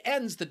debate. It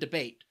ends the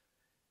debate.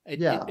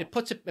 It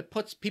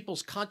puts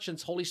people's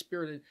conscience, Holy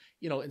Spirit,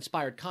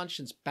 inspired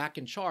conscience, back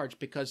in charge,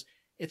 because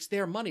it's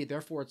their money.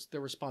 Therefore, it's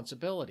their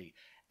responsibility.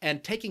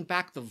 And taking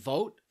back the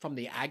vote from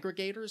the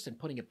aggregators and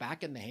putting it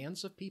back in the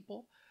hands of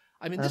people.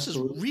 I mean,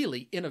 Absolutely. This is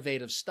really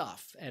innovative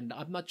stuff, and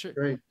I'm not sure.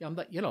 Great. I'm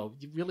not.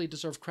 You really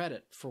deserve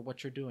credit for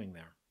what you're doing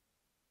there.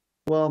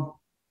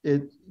 Well,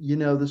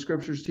 the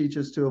scriptures teach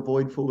us to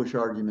avoid foolish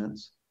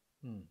arguments,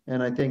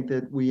 and I think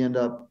that we end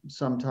up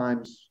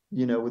sometimes,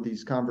 with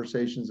these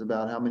conversations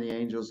about how many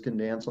angels can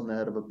dance on the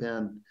head of a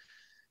pin,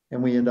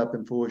 and we end up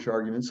in foolish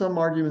arguments. Some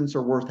arguments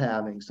are worth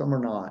having, some are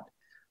not.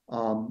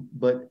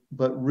 But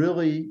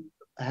really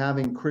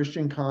having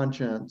Christian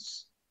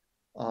conscience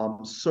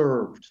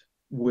served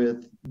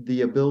with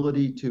the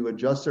ability to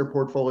adjust their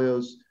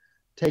portfolios,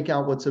 take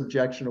out what's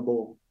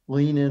objectionable,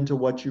 lean into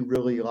what you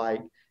really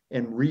like,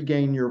 and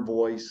regain your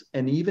voice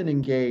and even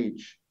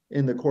engage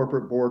in the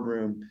corporate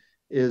boardroom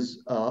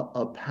is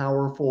a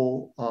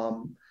powerful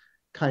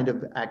kind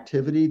of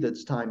activity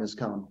that's time has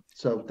come.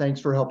 So thanks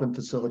for helping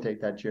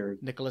facilitate that, Jerry.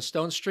 Nicholas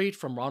Stonestreet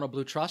from Ronald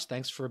Blue Trust,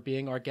 thanks for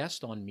being our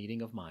guest on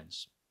Meeting of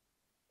Minds.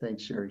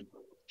 Thanks, Jerry.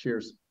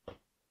 Cheers.